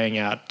you're laying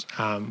out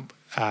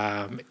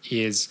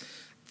is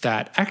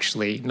that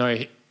actually,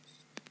 no,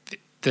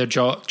 the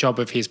job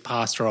of his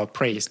pastor or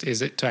priest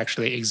is it to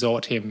actually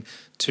exhort him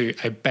to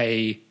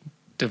obey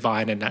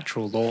divine and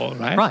natural law,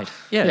 right? Right.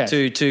 Yeah. Yes.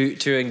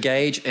 To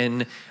engage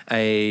in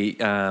a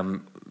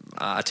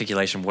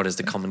articulation of what is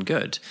the common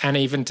good, and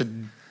even to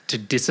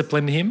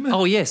discipline him.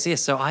 Oh yes.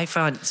 So I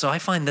find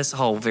this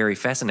whole very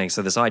fascinating.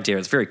 So this idea,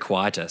 it's very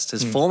quietist.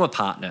 His former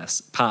partner.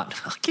 I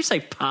keep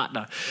saying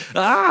partner.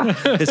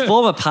 His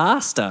former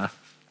pastor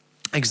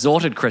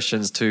exhorted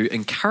Christians to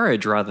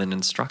encourage rather than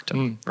instruct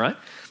him. Right.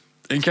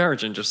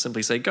 Encourage and just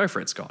simply say, go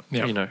for it, Scott.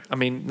 Yeah.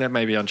 That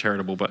may be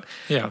uncharitable, but,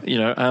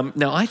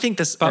 now I think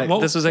this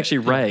was actually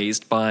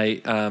raised by,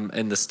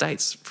 in the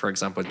States, for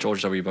example,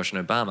 George W. Bush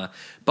and Obama,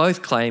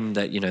 both claimed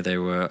that, they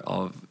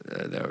were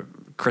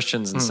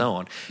Christians and so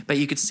on. But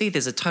you could see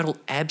there's a total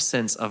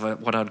absence of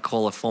what I'd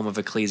call a form of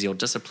ecclesial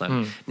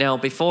discipline. Now,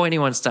 before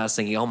anyone starts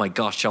thinking, oh my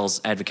gosh, Joel's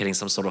advocating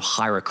some sort of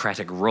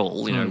hierocratic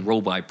rule,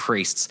 rule by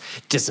priests,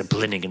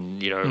 disciplining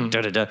and,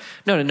 da-da-da.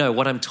 No.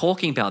 What I'm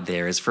talking about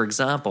there is, for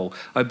example,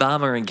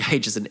 Obama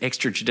engages in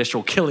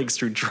extrajudicial killings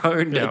through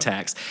drone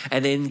attacks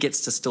and then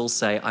gets to still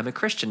say, I'm a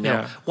Christian.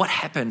 Now, what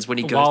happens when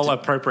he goes While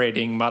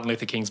appropriating Martin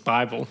Luther King's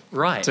Bible.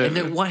 Right. And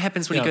then what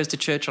happens when he goes to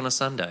church on a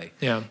Sunday?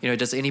 Yeah.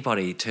 Does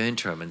anybody turn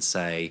to him and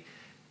say,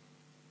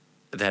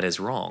 that is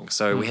wrong.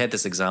 So we had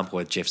this example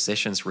with Jeff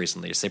Sessions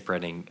recently,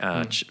 separating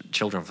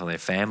children from their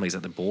families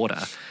at the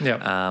border.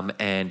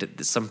 And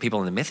some people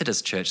in the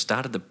Methodist Church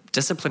started the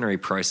disciplinary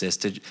process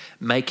to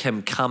make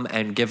him come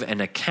and give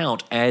an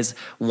account as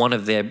one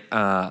of their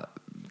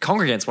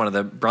congregants, one of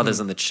the brothers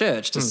in the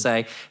church, to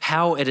say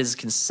how it is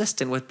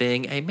consistent with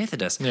being a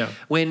Methodist.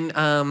 When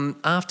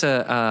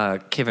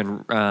after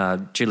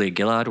Julia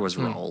Gillard was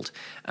rolled,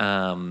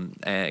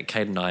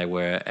 Kate and I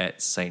were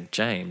at St.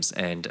 James,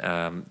 and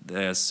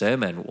the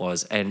sermon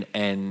was, and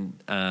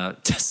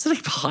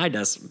sitting behind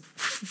us,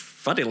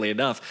 funnily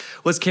enough,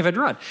 was Kevin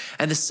Rudd.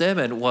 And the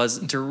sermon was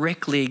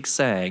directly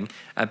saying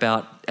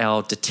about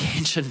our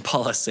detention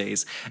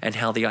policies and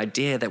how the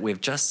idea that we've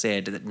just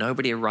said that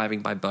nobody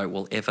arriving by boat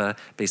will ever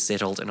be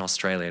settled in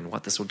Australia and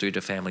what this will do to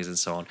families and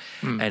so on.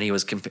 And he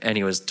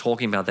was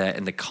talking about that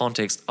in the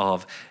context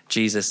of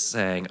Jesus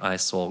saying, I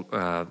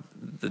saw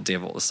the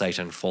devil,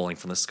 Satan, falling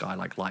from the sky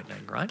like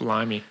lightning, right?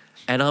 Blimey.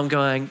 And I'm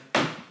going,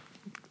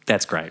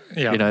 that's great.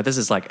 Yeah. You know, this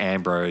is like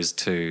Ambrose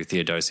to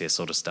Theodosius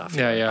sort of stuff.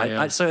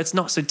 So it's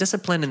not, so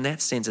discipline in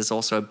that sense is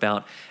also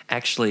about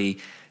actually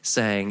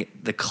saying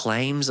the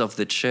claims of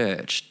the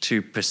church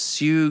to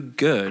pursue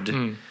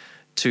good,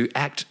 to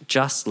act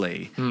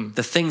justly,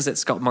 the things that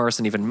Scott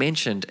Morrison even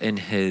mentioned in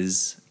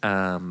his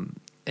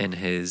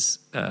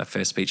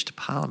first speech to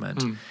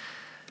Parliament.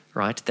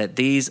 Right, that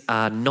these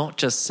are not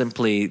just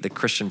simply the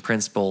Christian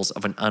principles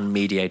of an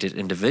unmediated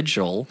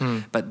individual,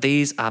 but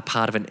these are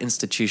part of an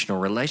institutional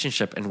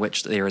relationship in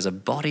which there is a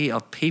body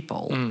of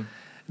people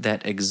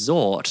that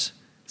exhort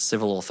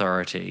civil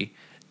authority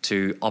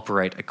to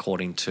operate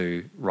according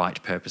to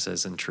right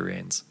purposes and true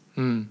ends.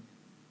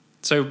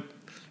 So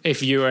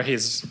if you are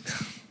his...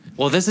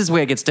 Well, this is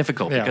where it gets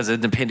difficult because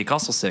in the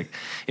Pentecostal sect,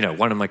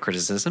 one of my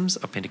criticisms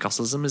of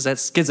Pentecostalism is that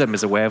schism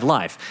is a way of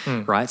life,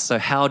 right? So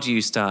how do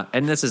you start,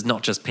 and this is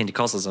not just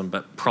Pentecostalism,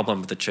 but problem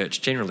with the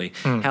church generally,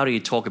 how do you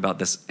talk about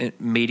this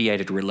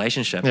mediated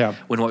relationship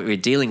when what we're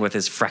dealing with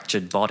is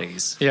fractured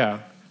bodies?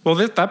 Yeah. Well,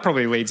 that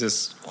probably leads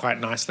us quite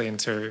nicely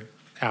into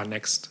our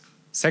next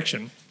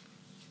section.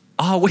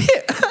 Oh,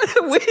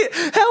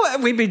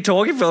 we've been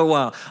talking for a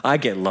while. I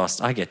get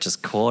lost. I get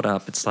just caught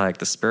up. It's like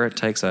the spirit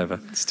takes over.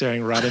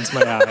 Staring right into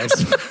my eyes.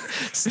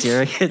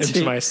 Staring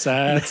into my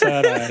sad eyes.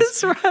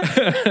 That's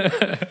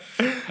right.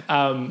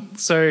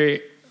 So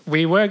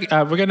we're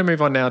going to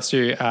move on now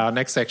to our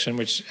next section,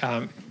 which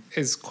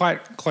is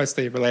quite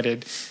closely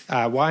related.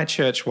 Why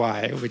Church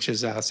Why, which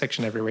is our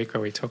section every week where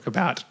we talk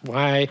about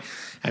why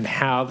and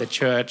how the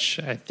church,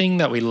 a thing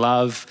that we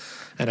love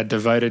and are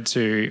devoted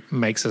to,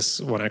 makes us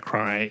want to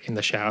cry in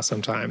the shower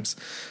sometimes.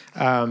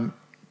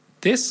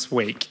 This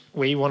week,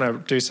 we want to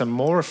do some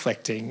more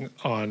reflecting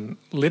on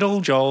little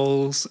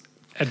Joel's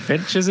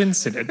adventures in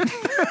Synod.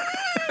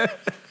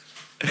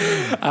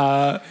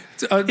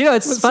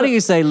 It's funny you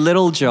say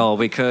little Joel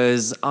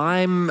because I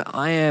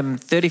am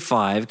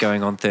 35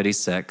 going on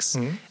 36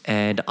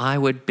 and I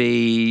would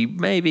be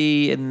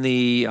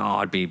maybe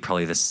I'd be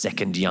probably the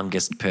second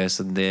youngest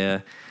person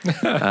there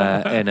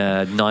and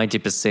a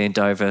 90%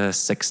 over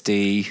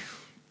 60.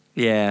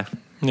 Yeah.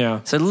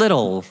 So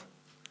little,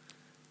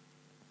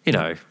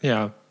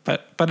 Yeah,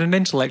 but an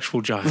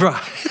intellectual giant.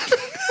 Right.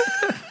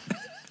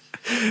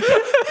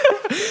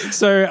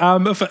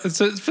 So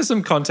for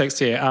some context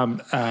here,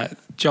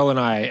 Joel and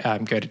I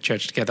go to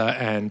church together,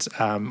 and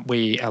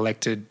we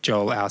elected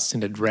Joel our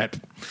synod rep.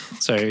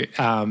 So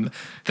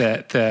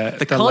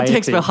the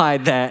context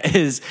behind that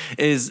is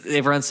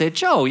everyone said,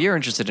 Joel, you're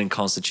interested in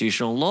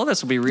constitutional law.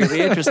 This will be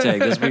really interesting.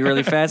 This will be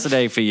really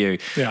fascinating for you.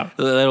 Yeah.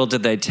 Little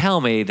did they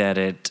tell me that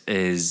it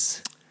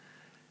is...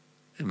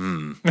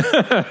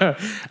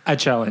 A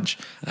challenge.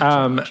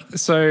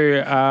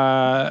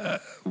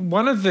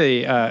 One of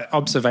the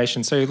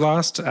observations, so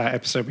last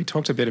episode we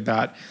talked a bit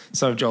about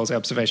some of Joel's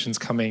observations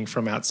coming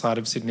from outside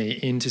of Sydney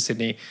into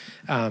Sydney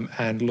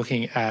and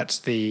looking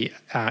at the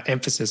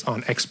emphasis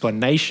on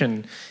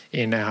explanation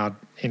in our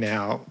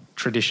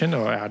tradition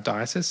or our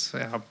diocese,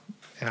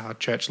 our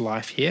church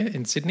life here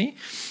in Sydney.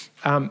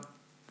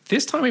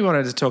 This time we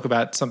wanted to talk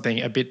about something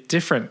a bit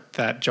different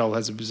that Joel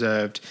has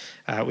observed,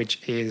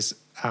 which is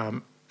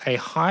a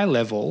high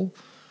level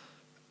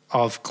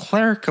of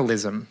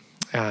clericalism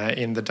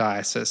in the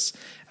diocese,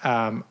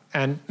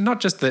 and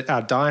not just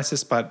our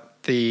diocese, but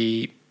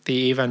the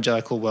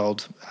evangelical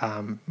world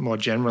more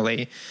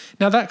generally.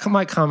 Now, that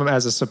might come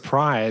as a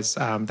surprise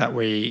that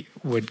we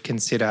would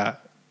consider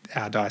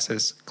our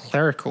diocese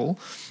clerical.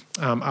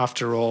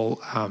 After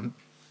all,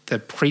 the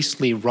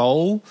priestly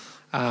role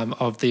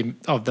of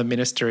the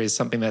minister is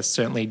something that's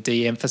certainly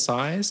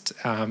de-emphasised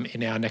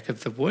in our neck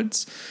of the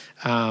woods.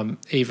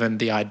 Even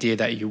the idea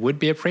that you would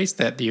be a priest,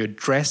 that you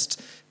dress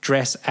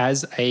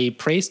as a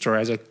priest or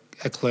as a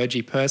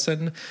clergy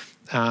person.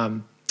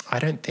 I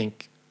don't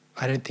think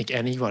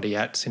anybody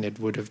at Synod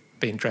would have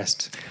been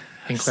dressed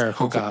in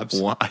clerical garbs.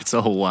 It's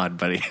all one,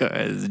 but he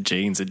has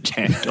jeans and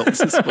sandals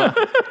as well.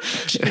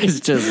 It's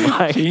just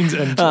like jeans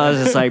and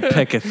just like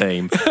pick a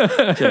theme.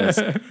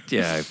 Just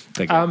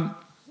pick it.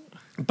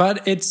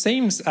 But it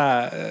seems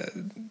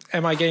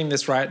am I getting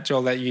this right,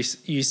 Joel, that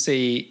you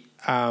see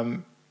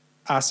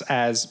us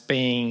as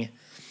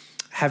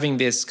having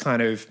this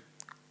kind of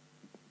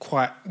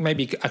quite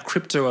maybe a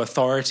crypto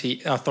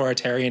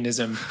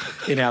authoritarianism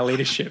in our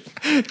leadership?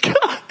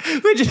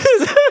 Which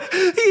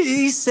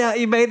is,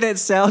 you made that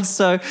sound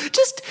so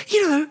just,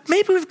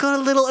 maybe we've got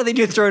a little, and then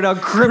you throw down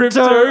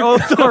crypto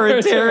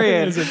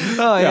authoritarian.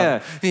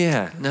 Oh,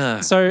 yeah. No.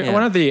 So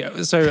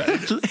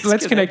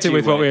let's connect it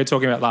with what we were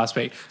talking about last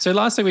week. So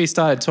last week we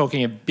started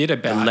talking a bit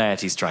about the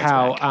laity strikes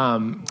how,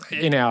 back.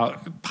 In our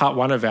part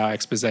one of our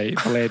expose, the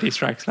laity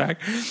strikes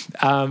back,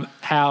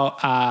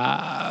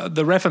 how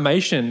the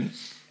Reformation,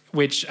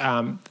 which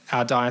our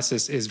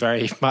diocese is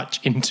very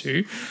much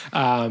into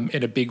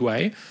in a big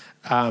way,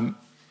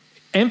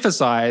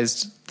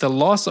 emphasized the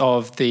loss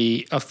of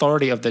the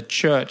authority of the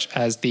church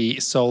as the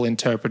sole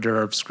interpreter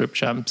of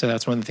Scripture. So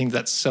that's one of the things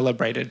that's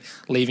celebrated,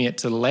 leaving it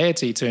to the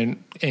laity to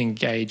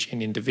engage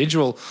in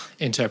individual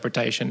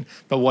interpretation.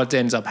 But what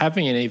ends up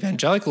happening in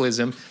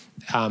evangelicalism,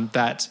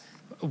 that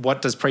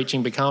what does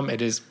preaching become?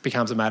 It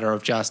becomes a matter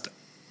of just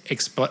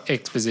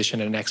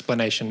exposition and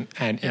explanation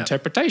and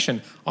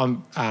interpretation.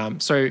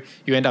 So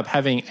you end up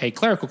having a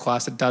clerical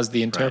class that does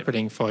the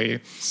interpreting for you.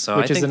 So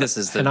which I think this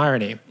is an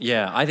irony.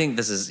 Yeah, I think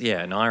this is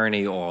an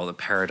irony or the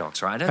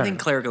paradox, right? I don't think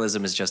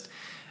clericalism is just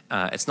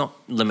it's not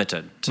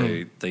limited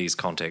to these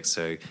contexts.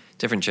 So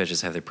different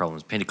churches have their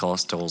problems.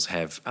 Pentecostals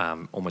have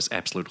almost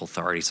absolute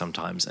authority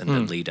sometimes in the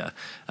leader.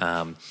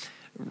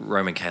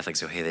 Roman Catholics,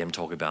 you'll hear them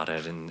talk about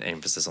it, and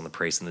emphasis on the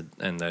priest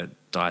and the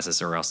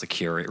diocese, or else the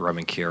curia,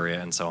 Roman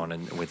curia, and so on,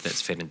 and with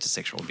that's fed into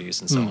sexual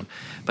abuse and so on.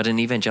 But in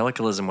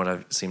evangelicalism, what I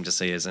seem to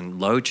see is in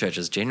low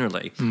churches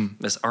generally,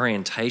 this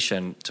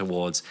orientation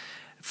towards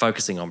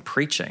focusing on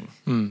preaching.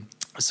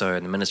 So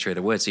in the ministry of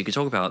the word, so you could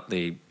talk about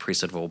the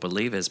priesthood of all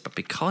believers, but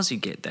because you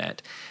get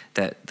that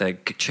the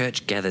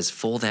church gathers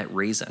for that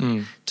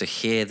reason to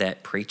hear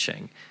that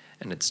preaching,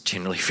 and it's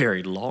generally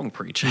very long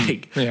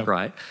preaching,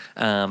 right?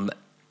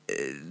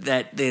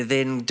 That there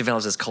then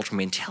develops this cultural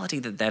mentality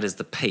that is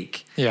the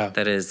peak,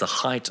 that is the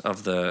height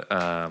of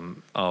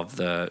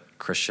the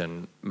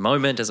Christian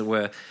moment, as it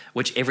were,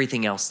 which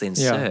everything else then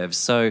serves.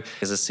 So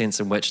there's a sense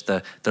in which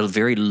the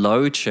very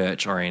low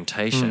church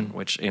orientation,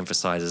 which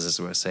emphasizes, as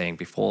we were saying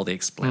before, the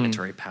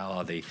explanatory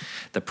power, the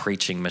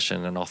preaching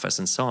mission and office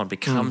and so on,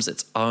 becomes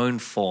its own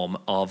form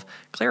of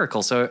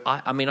clerical. So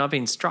I mean, I've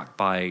been struck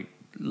by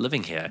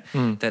living here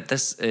that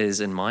this is,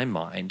 in my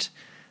mind,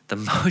 the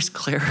most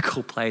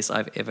clerical place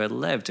I've ever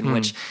lived, in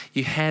which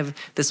you have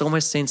this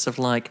almost sense of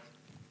like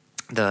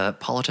the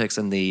politics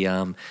and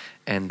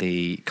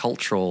the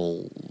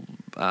cultural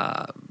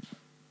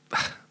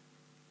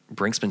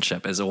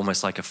brinksmanship is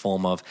almost like a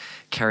form of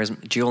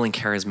dueling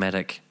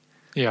charismatic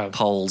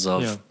poles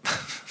of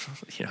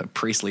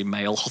priestly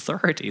male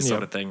authority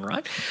sort of thing,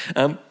 right?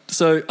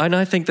 So, and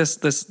I think this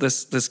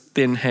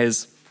then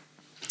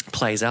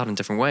plays out in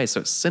different ways.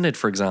 So at Synod,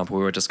 for example,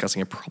 we were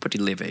discussing a property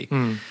levy,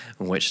 in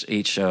which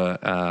each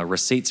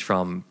receipts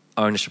from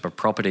ownership of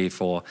property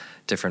for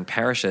different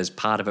parishes,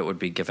 part of it would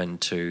be given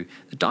to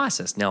the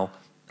diocese. Now,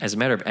 as a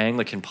matter of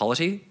Anglican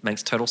polity,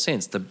 makes total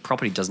sense. The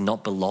property does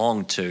not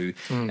belong to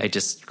a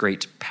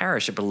discrete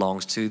parish. It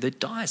belongs to the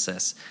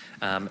diocese,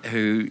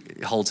 who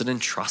holds it in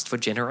trust for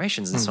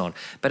generations and so on.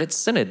 But at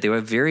Synod, there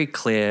were very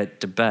clear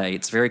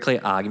debates, very clear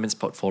arguments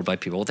put forward by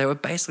people. They were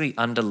basically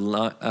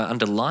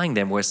underlying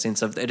them were a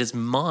sense of, it is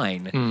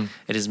mine.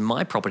 It is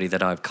my property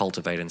that I've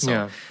cultivated and so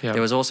on.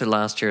 There was also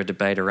last year a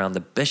debate around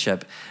the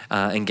bishop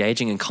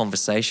engaging in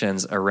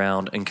conversations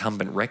around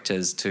incumbent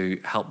rectors to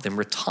help them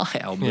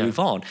retire or move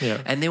on.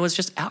 And there was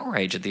just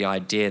outrage at the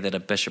idea that a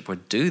bishop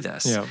would do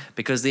this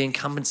because the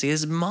incumbency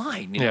is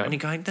mine. And you're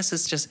going, this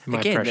is just, my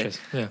again, precious.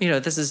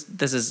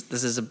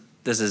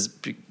 this is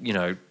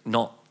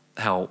not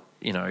how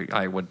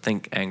I would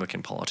think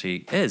Anglican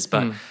polity is,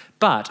 but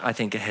I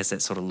think it has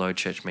that sort of low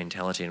church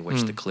mentality in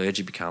which the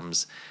clergy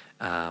becomes,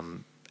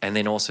 and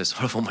then also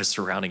sort of almost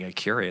surrounding a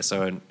curia.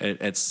 So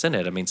at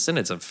Synod, I mean,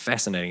 Synod's a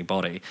fascinating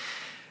body.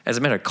 As a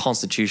matter of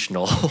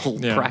constitutional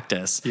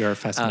practice, you're a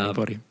fascinating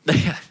body.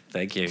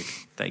 Thank you.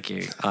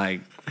 I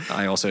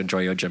also enjoy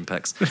your gym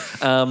picks.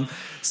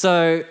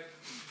 So.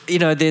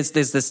 There's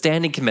the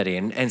standing committee,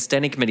 and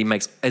standing committee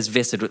is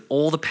vested with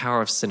all the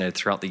power of Synod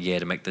throughout the year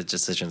to make the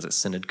decisions that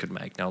Synod could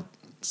make. Now,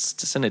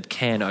 Synod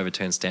can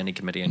overturn standing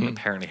committee, and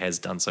apparently has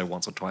done so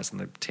once or twice in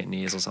the 10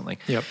 years or something.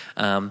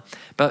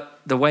 But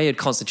the way you'd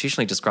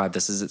constitutionally describe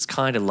this is it's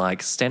kind of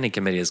like standing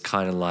committee is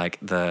kind of like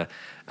the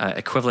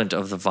equivalent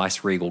of the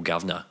vice-regal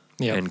governor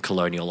in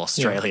colonial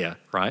Australia,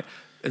 right?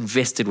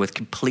 Invested with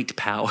complete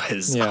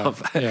powers to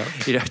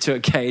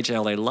engage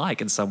how they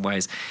like in some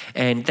ways.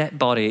 And that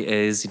body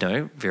is,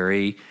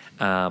 very,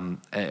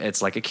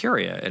 it's like a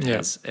curia.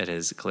 It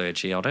has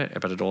clergy on it,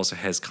 but it also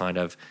has kind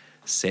of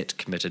set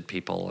committed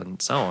people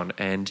and so on.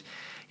 And,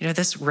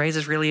 this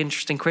raises really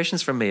interesting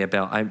questions for me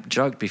about, I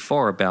joked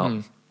before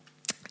about,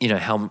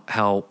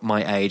 how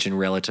my age in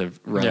relative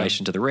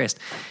relation to the rest.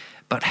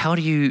 But how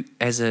do you,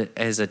 as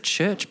a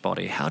church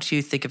body, how do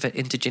you think of it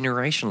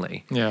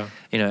intergenerationally? Yeah.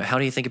 How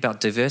do you think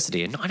about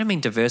diversity? And I don't mean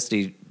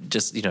diversity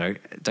just,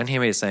 don't hear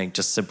me as saying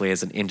just simply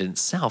as an end in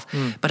itself,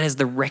 but as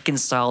the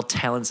reconciled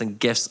talents and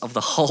gifts of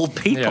the whole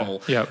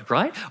people,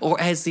 right? Or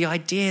as the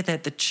idea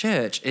that the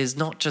church is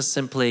not just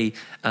simply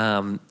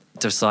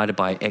decided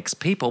by X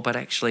people, but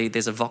actually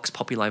there's a vox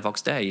populi,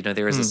 vox dei.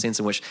 There is a sense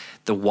in which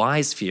the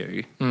wise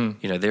few,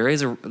 there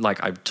is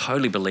I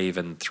totally believe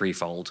in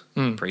threefold,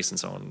 priest and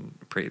so on,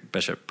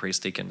 bishop,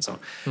 priest, deacon and so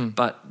on.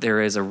 But there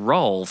is a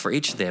role for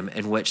each of them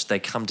in which they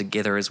come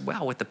together as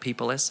well with the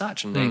people as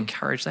such, and they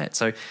encourage that.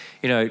 So,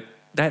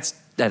 that's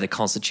at a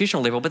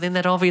constitutional level, but then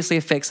that obviously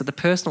affects at the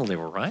personal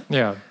level, right?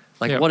 Yeah.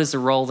 What is the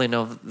role then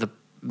of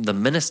the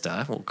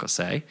minister, we'll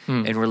say,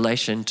 in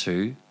relation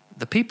to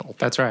the people?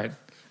 That's right.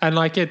 And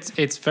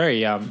it's very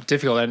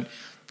difficult,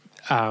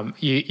 and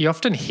you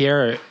often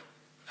hear.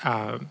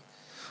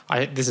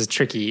 This is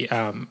tricky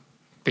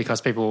because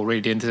people will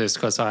read into this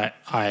because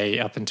I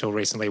up until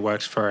recently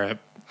worked for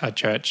a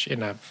church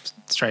in a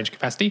strange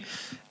capacity,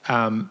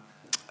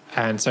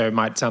 and so it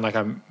might sound like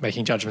I'm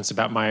making judgments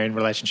about my own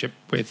relationship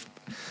with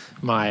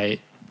my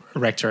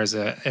rector as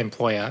an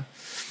employer.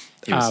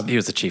 He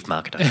was the chief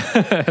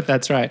marketer.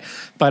 That's right,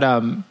 but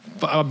I'm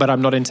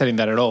not intending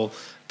that at all.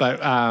 But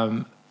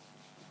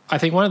I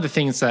think one of the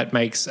things that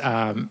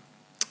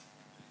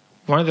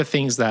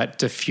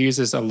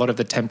diffuses a lot of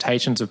the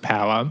temptations of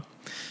power,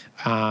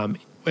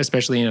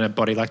 especially in a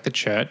body like the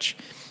church,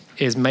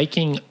 is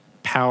making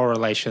power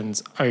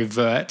relations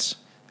overt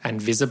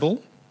and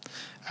visible.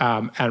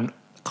 And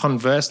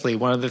conversely,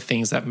 one of the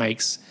things that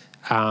makes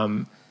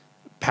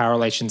power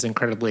relations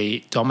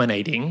incredibly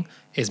dominating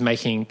is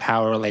making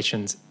power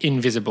relations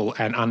invisible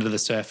and under the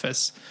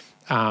surface.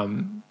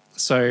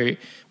 So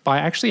by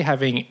actually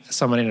having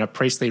someone in a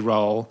priestly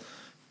role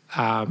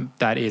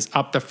that is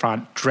up the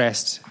front,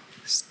 dressed,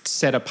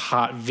 set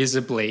apart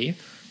visibly,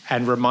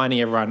 and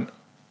reminding everyone,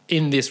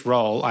 in this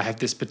role, I have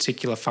this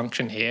particular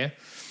function here,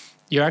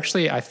 you're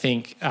actually, I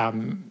think,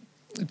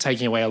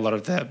 taking away a lot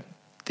of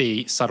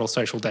the subtle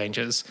social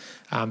dangers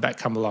that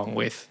come along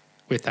with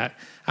that.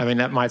 I mean,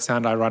 that might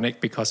sound ironic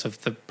because of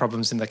the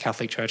problems in the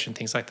Catholic Church and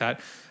things like that.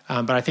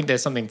 But I think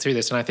there's something to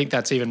this, and I think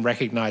that's even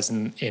recognised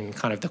in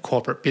kind of the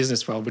corporate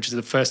business world, which is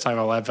the first and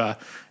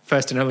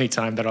only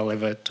time that I'll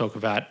ever talk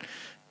about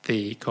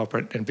the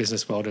corporate and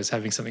business world as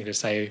having something to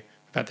say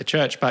about the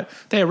church. But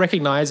they are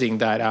recognising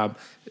that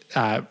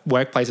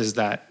workplaces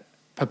that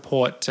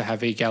purport to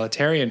have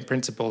egalitarian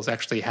principles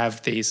actually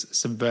have these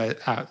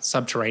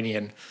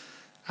subterranean,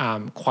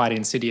 quite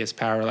insidious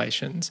power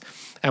relations.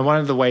 And one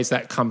of the ways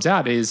that comes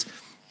out is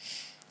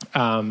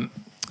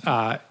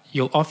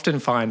you'll often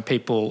find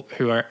people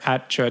who are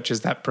at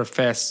churches that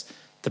profess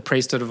the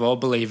priesthood of all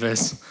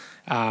believers,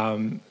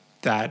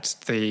 that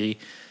the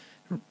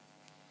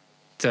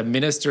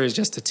minister is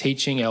just a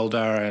teaching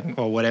elder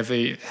or whatever,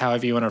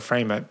 however you want to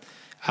frame it.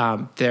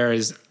 There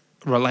is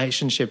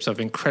relationships of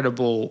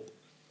incredible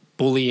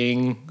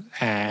bullying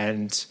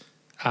and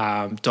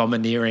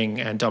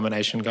domineering and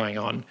domination going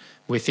on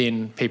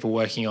within people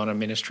working on a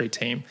ministry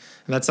team.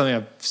 And that's something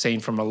I've seen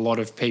from a lot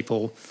of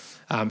people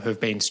who've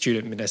been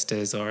student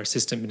ministers or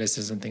assistant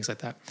ministers and things like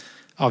that.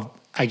 I'm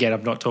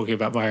not talking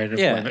about my own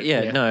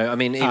employment. No. I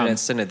mean, even at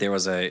Synod, there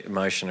was a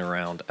motion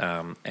around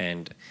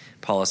and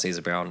policies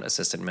around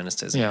assistant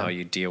ministers and how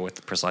you deal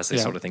with precisely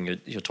the sort of thing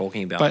you're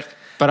talking about.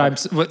 But I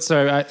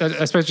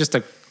suppose just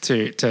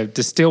to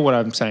distill what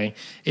I'm saying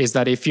is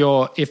that if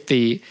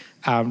the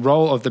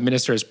role of the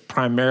minister is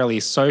primarily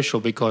social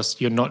because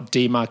you're not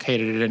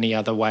demarcated in any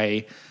other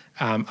way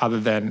other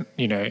than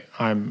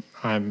I'm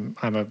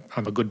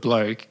a good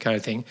bloke kind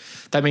of thing,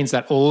 that means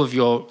that all of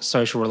your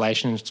social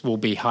relations will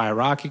be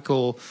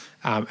hierarchical,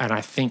 and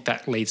I think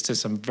that leads to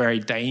some very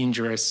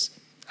dangerous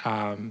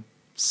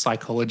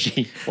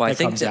psychology. Well, I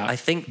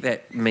think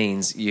that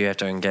means you have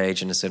to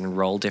engage in a certain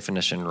role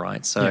definition,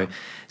 right?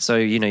 So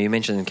you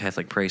mentioned the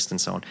Catholic priest and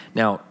so on.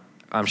 Now,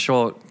 I'm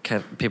sure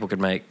people could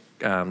make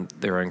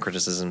their own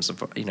criticisms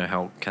of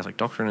how Catholic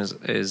doctrine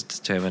is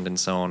determined and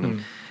so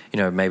on,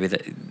 and maybe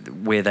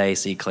where they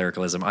see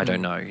clericalism, I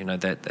don't know.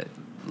 That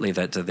leave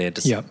that to their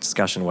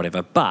discussion, or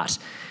whatever. But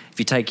if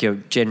you take your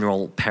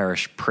general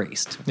parish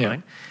priest,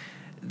 right?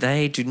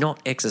 They do not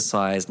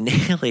exercise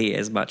nearly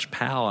as much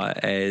power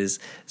as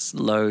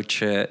low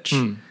church,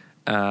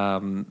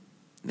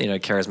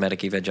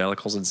 charismatic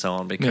evangelicals and so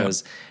on,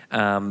 because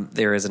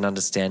there is an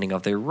understanding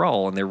of their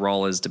role, and their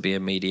role is to be a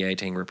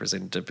mediating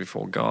representative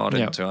before God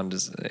and to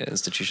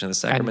institution of the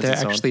sacraments. And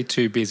they're actually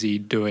too busy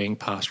doing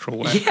pastoral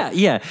work.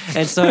 Yeah.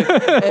 And so,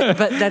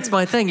 but that's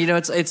my thing.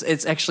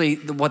 It's actually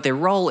what their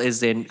role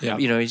is. Then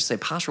you say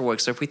pastoral work.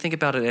 So if we think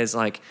about it as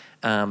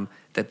that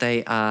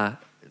they are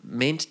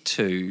meant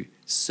to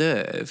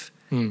serve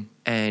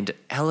and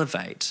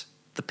elevate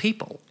the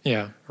people.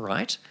 Yeah.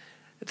 Right?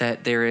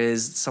 That there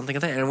is something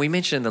of that. And we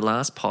mentioned in the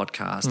last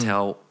podcast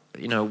how,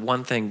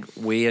 one thing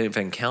we have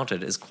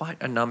encountered is quite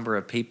a number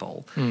of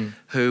people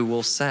who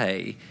will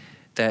say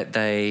that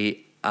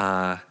they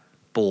are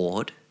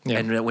bored Yeah.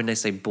 And when they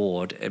say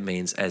bored, it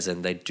means as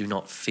in they do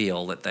not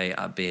feel that they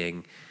are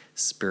being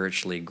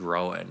spiritually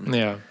grown.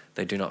 Yeah.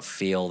 They do not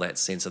feel that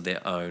sense of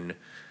their own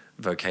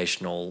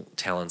vocational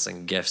talents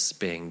and gifts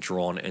being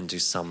drawn into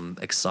some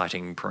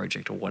exciting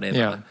project or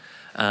whatever.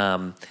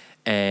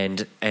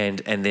 And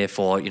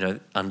therefore,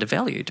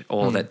 undervalued,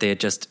 or that they're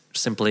just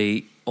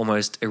simply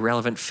almost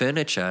irrelevant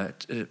furniture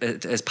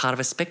as part of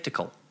a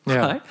spectacle.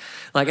 Yeah.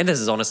 Right? And this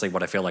is honestly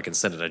what I feel like in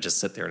Synod. I just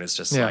sit there and it's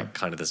just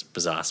kind of this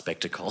bizarre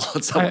spectacle.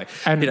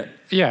 And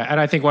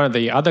I think one of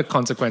the other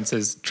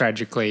consequences,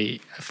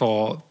 tragically,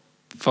 for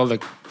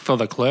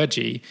the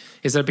clergy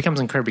is that it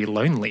becomes incredibly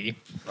lonely.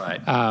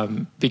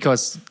 Right.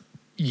 Because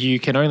you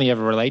can only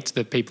ever relate to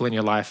the people in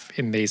your life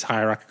in these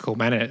hierarchical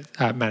manners.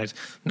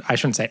 I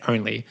shouldn't say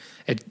only.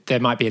 There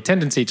might be a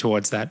tendency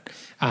towards that,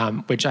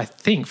 which I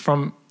think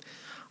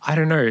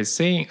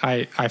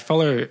I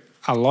follow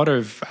a lot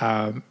of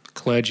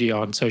clergy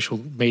on social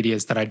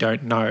medias that I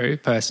don't know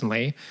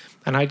personally,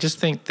 and I just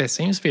think there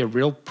seems to be a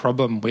real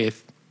problem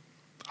with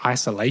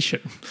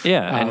isolation.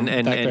 Yeah,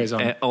 that goes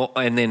on.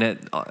 And then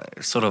it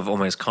sort of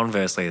almost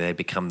conversely, they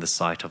become the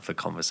site of the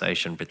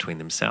conversation between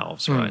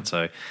themselves, right?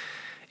 So,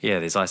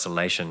 there's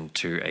isolation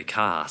to a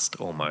caste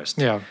almost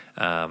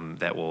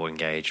that will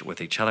engage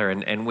with each other.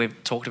 And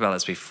we've talked about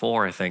this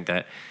before, I think,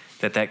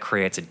 that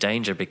creates a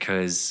danger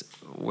because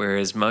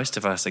whereas most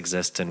of us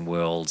exist in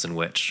worlds in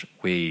which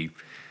we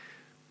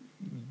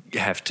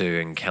have to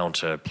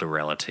encounter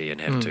plurality and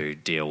have to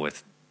deal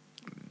with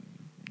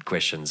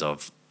questions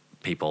of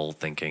people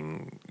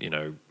thinking,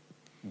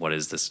 what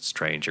is this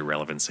strange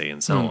irrelevancy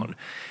and so on.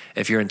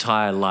 If your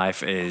entire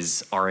life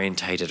is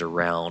orientated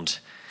around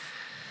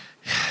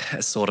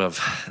sort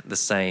of the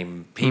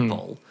same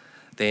people,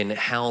 then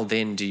how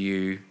then do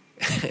you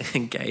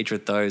engage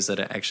with those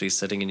that are actually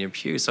sitting in your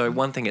pew? So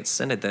one thing at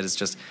Synod that is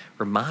just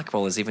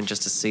remarkable is even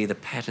just to see the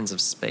patterns of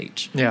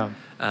speech. Yeah.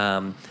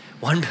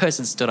 One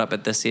person stood up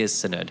at this year's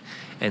Synod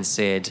and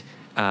said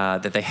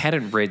that they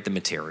hadn't read the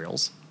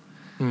materials.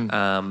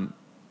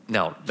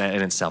 Now, that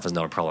in itself is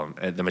not a problem.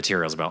 The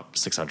material is about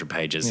 600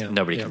 pages.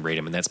 Nobody can read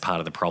them, and that's part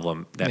of the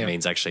problem. That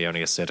means actually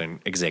only a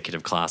certain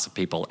executive class of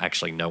people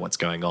actually know what's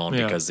going on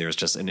because there's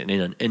just an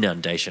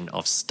inundation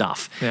of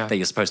stuff that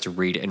you're supposed to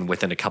read in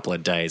within a couple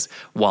of days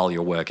while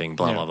you're working,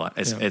 blah, blah.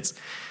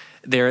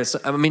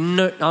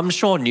 I'm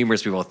sure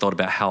numerous people have thought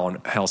about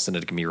how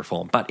Synod can be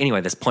reformed. But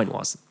anyway, this point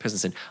was, the person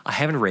said, I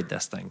haven't read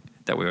this thing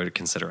that we were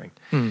considering.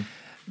 And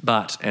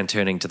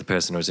turning to the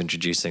person who was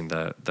introducing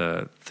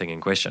the thing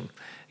in question,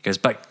 he goes,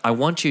 but I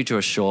want you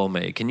to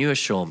can you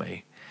assure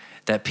me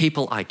that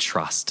people I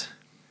trust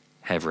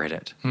have read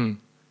it? And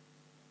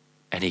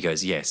he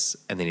goes, yes.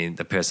 And then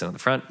the person at the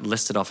front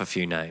listed off a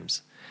few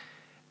names.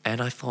 And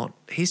I thought,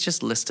 he's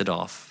just listed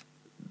off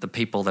the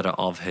people that are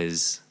of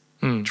his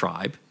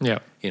tribe. Yeah.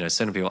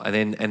 Certain people.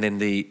 And then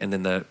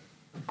the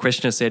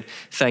questioner said,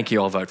 thank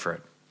you, I'll vote for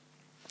it.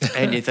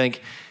 And you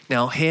think,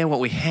 now here what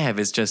we have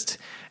is just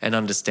an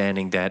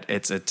understanding that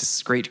it's a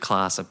discrete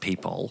class of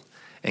people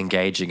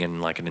engaging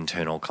in like an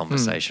internal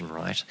conversation,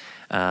 right?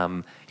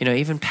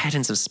 Even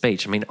patterns of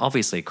speech. I mean,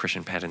 obviously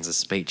Christian patterns of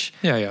speech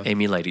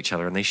emulate each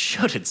other, and they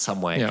should in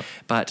some way. Yeah.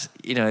 But,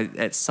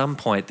 at some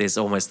point there's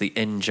almost the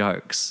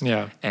in-jokes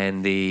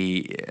and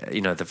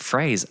the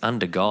phrase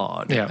under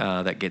God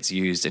that gets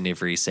used in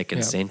every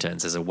second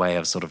sentence as a way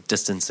of sort of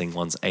distancing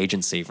one's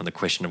agency from the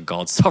question of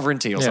God's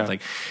sovereignty or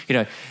something.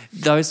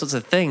 Those sorts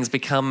of things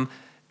become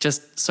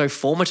just so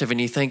formative,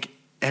 and you think,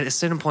 at a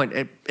certain point,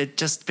 it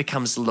just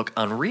becomes look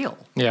unreal.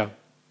 Yeah,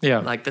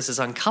 yeah. Like this is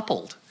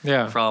uncoupled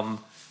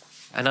from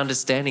an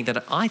understanding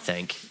that I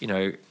think,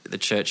 the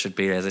church should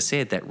be, as I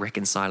said, that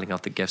reconciling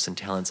of the gifts and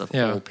talents of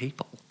all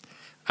people.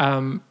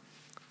 I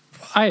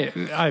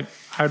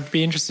would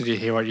be interested to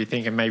hear what you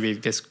think, and maybe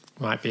this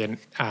might be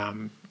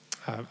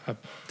a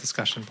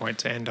discussion point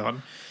to end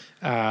on.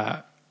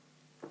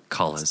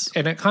 Collars.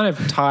 And it kind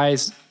of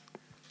ties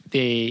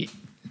the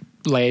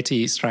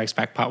Laity Strikes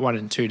Back Part 1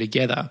 and 2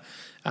 together.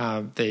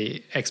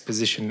 The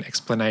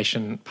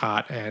explanation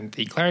part and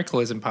the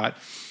clericalism part.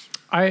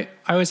 I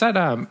was at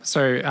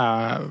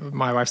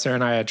my wife Sarah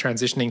and I are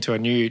transitioning to a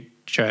new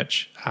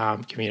church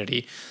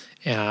community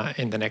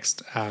in the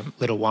next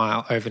little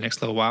while,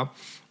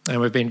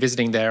 and we've been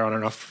visiting there on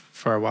and off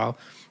for a while.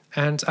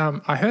 And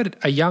I heard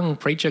a young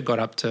preacher got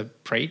up to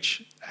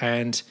preach,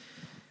 and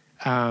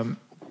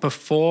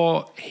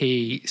before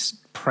he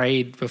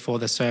prayed before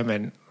the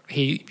sermon,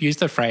 he used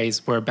the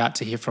phrase, "We're about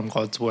to hear from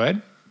God's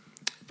word,"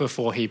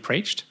 before he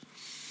preached.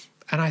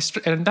 And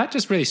that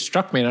just really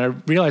struck me, and I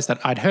realized that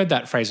I'd heard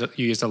that phrase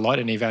used a lot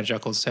in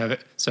evangelical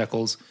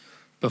circles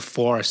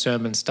before a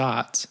sermon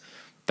starts,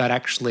 that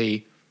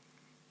actually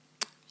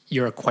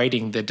you're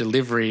equating the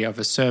delivery of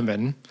a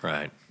sermon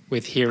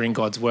with hearing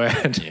God's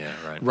word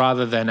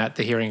rather than at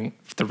the hearing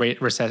the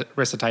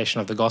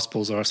recitation of the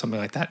Gospels or something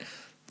like that.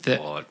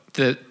 Or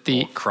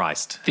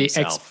Christ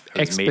himself,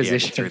 who's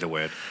mediated through the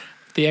word.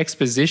 The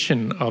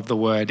exposition of the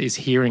word is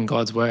hearing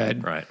God's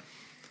word. Right.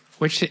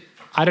 Which,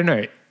 I don't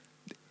know,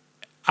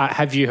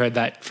 have you heard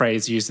that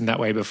phrase used in that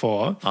way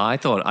before? I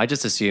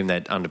just assume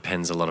that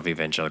underpins a lot of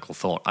evangelical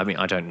thought. I mean,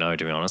 I don't know,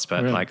 to be honest,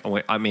 but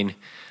Really?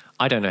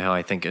 I don't know how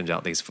I think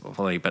about these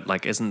fully, but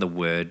like, isn't the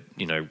word,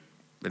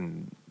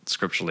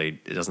 scripturally,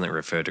 doesn't it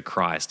refer to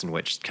Christ? In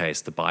which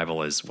case, the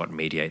Bible is what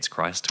mediates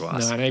Christ to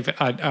us. No,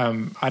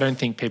 I don't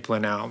think people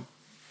in our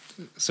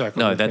circle.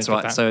 No, that's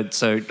right.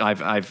 So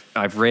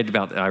I've read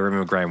about. I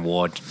remember Graham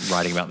Ward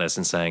writing about this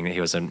and saying that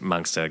he was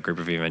amongst a group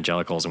of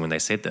evangelicals, and when they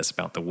said this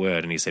about the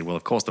word, and he said, "Well,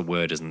 of course, the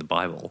word is in the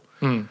Bible."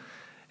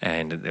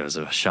 And there was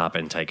a sharp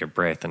intake of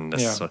breath, and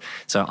this. Yeah.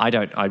 So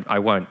I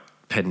won't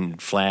pin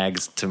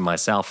flags to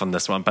myself on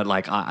this one, but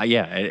like,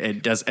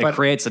 it does. It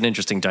creates an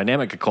interesting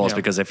dynamic, of course,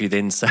 because if you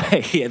then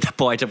say at the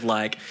point of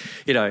like,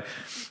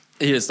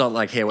 it's not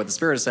like hear what the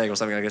Spirit is saying or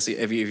something. I guess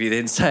if you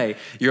then say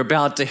you're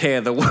about to hear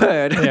the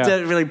word,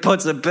 it really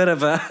puts a bit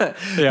of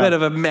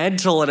a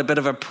mantle and a bit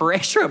of a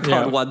pressure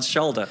upon one's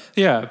shoulder.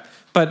 Yeah,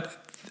 but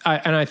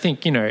I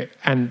think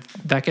and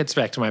that gets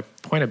back to my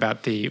point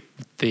about the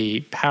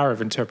power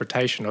of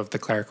interpretation of the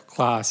clerical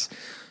class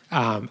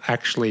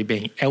actually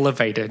being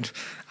elevated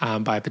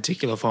by a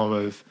particular form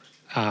of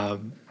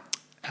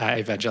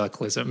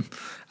evangelicalism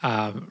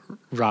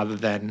rather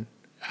than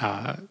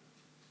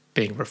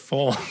being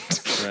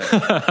reformed,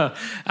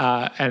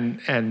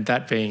 and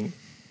that being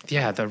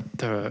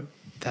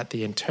that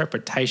the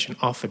interpretation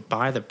offered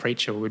by the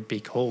preacher would be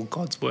called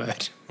God's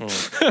word.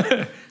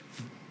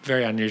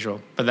 Very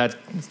unusual, but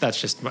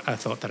that's just a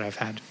thought that I've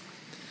had.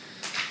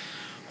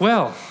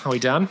 Well, are we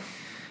done?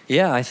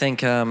 Yeah, I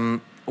think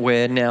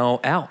we're now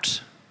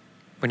out.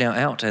 We're now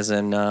out, as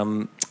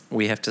in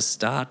we have to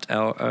start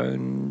our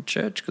own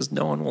church because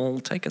no one will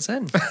take us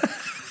in.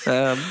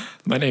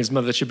 My name's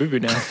Mother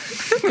Chibubu now.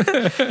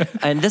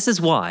 And this is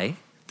why,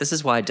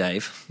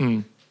 Dave,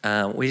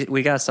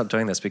 we got to stop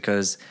doing this,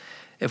 because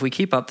if we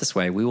keep up this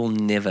way, we will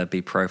never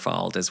be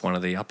profiled as one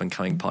of the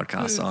up-and-coming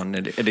podcasts on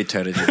in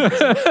eternity.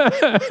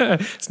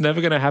 It's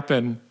never going to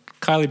happen.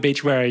 Kylie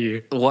Beach, where are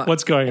you?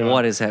 What's going on?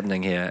 What is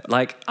happening here?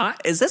 Like,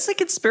 is this a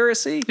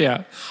conspiracy?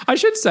 Yeah. I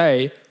should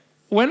say,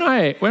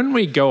 when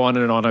we go on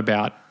and on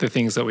about the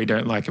things that we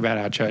don't like about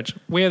our church,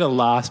 we're the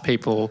last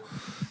people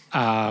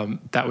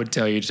that would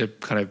tell you to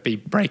kind of be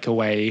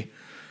breakaway,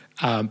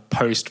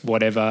 post at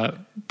whatever.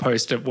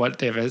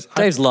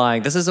 Dave's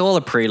lying. This is all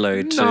a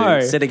prelude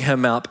to setting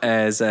him up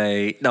as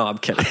a... No, I'm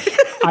kidding.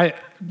 I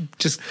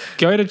just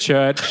go to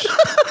church,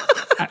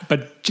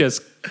 but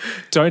just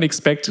don't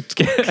expect it to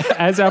get,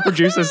 as our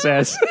producer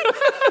says,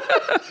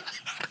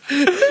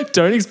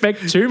 don't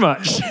expect too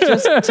much.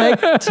 Just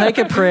take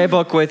a prayer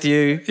book with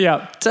you.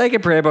 Yeah. Take a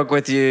prayer book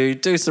with you.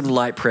 Do some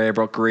light prayer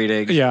book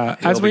reading. Yeah.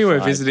 As we were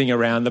visiting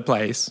around the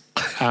place,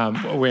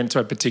 we went to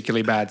a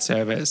particularly bad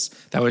service.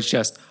 That was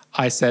just,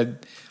 I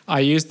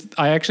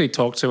actually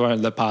talked to one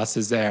of the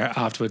pastors there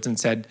afterwards and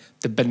said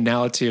the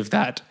banality of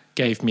that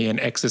gave me an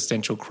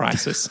existential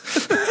crisis.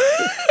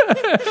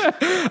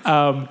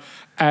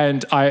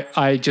 And I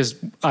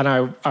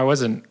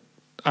wasn't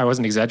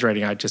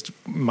exaggerating.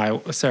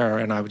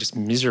 Sarah and I were just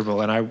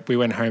miserable, and we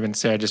went home and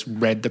Sarah just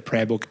read the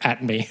prayer book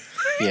at me.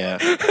 Yeah.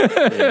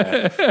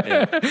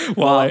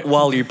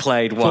 While you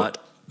played what?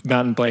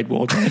 Mountain Blade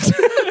Warband.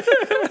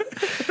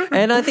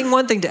 And I think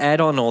one thing to add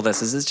on all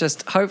this is it's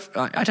just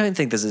I don't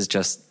think this is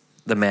just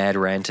the mad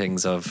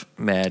rantings of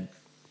mad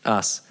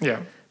us.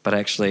 Yeah. But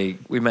actually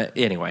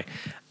anyway.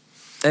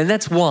 And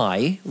that's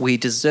why we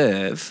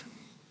deserve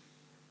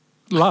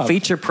love.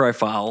 Feature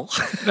profile.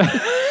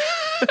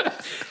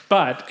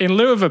 But in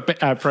lieu of a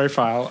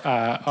profile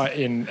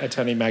in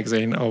Attorney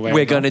Magazine or wherever.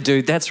 We're going to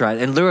do, that's right.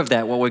 In lieu of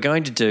that, what we're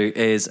going to do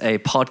is a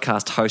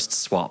podcast host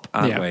swap,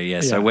 aren't we?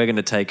 Yeah. So we're going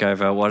to take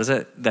over, what is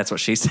it? That's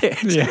what she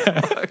said.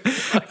 Yeah.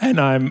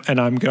 and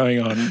I'm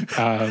going on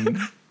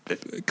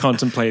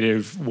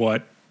contemplative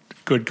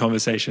good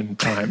conversation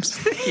times.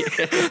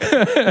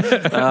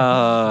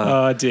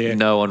 Oh dear.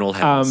 No one will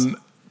have us.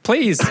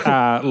 Please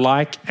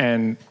like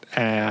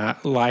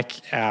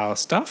our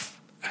stuff.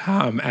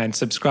 And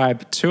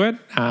subscribe to it.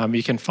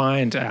 You can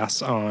find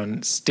us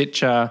on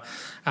Stitcher,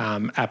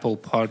 Apple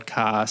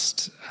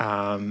Podcast,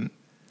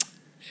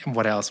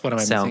 what else? What am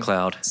I missing?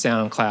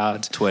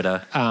 SoundCloud.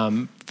 Twitter.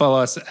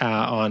 Follow us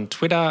on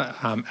Twitter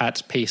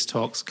at Peace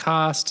Talks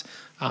Cast.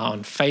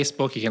 On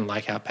Facebook, you can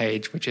like our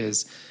page, which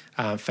is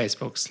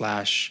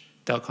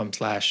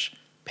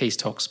facebook.com/Peace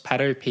Talks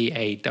Paddo,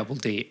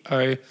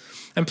 PADDO.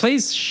 And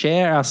please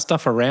share our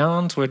stuff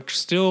around. We're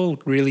still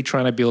really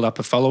trying to build up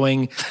a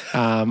following.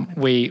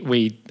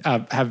 We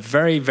have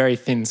very, very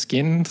thin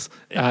skins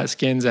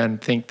and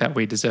think that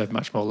we deserve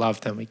much more love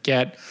than we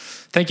get.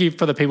 Thank you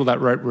for the people that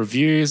wrote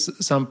reviews.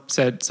 Someone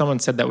said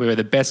that we were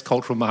the best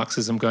cultural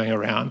Marxism going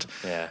around.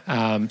 Yeah.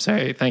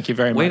 So thank you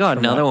very much. We got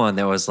another one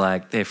that was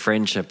like, their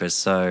friendship is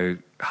so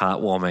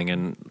heartwarming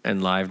and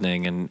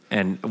enlivening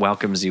and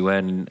welcomes you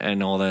in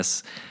and all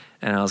this.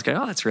 And I was going,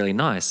 oh, that's really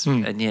nice.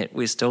 And yet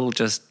we still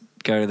just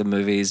go to the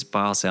movies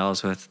by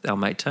ourselves with our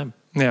mate Tim.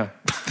 Yeah,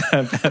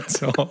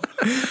 that's all.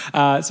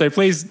 So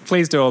please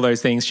do all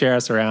those things. Share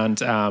us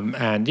around,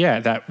 and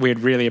that we'd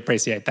really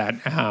appreciate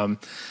that.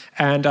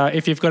 And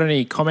if you've got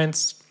any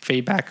comments,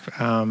 feedback,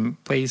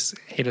 please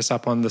hit us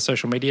up on the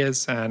social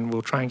medias, and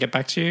we'll try and get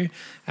back to you.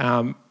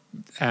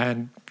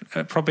 And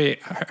probably,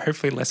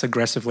 hopefully, less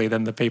aggressively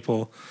than the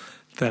people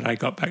that I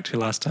got back to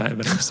last time.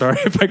 And I'm sorry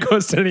if I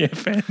caused any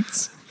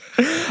offense.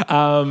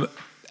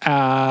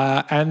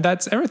 And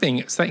that's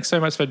everything. Thanks so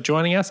much for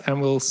joining us,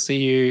 and we'll see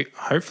you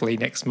hopefully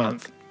next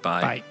month.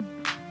 Bye. Bye.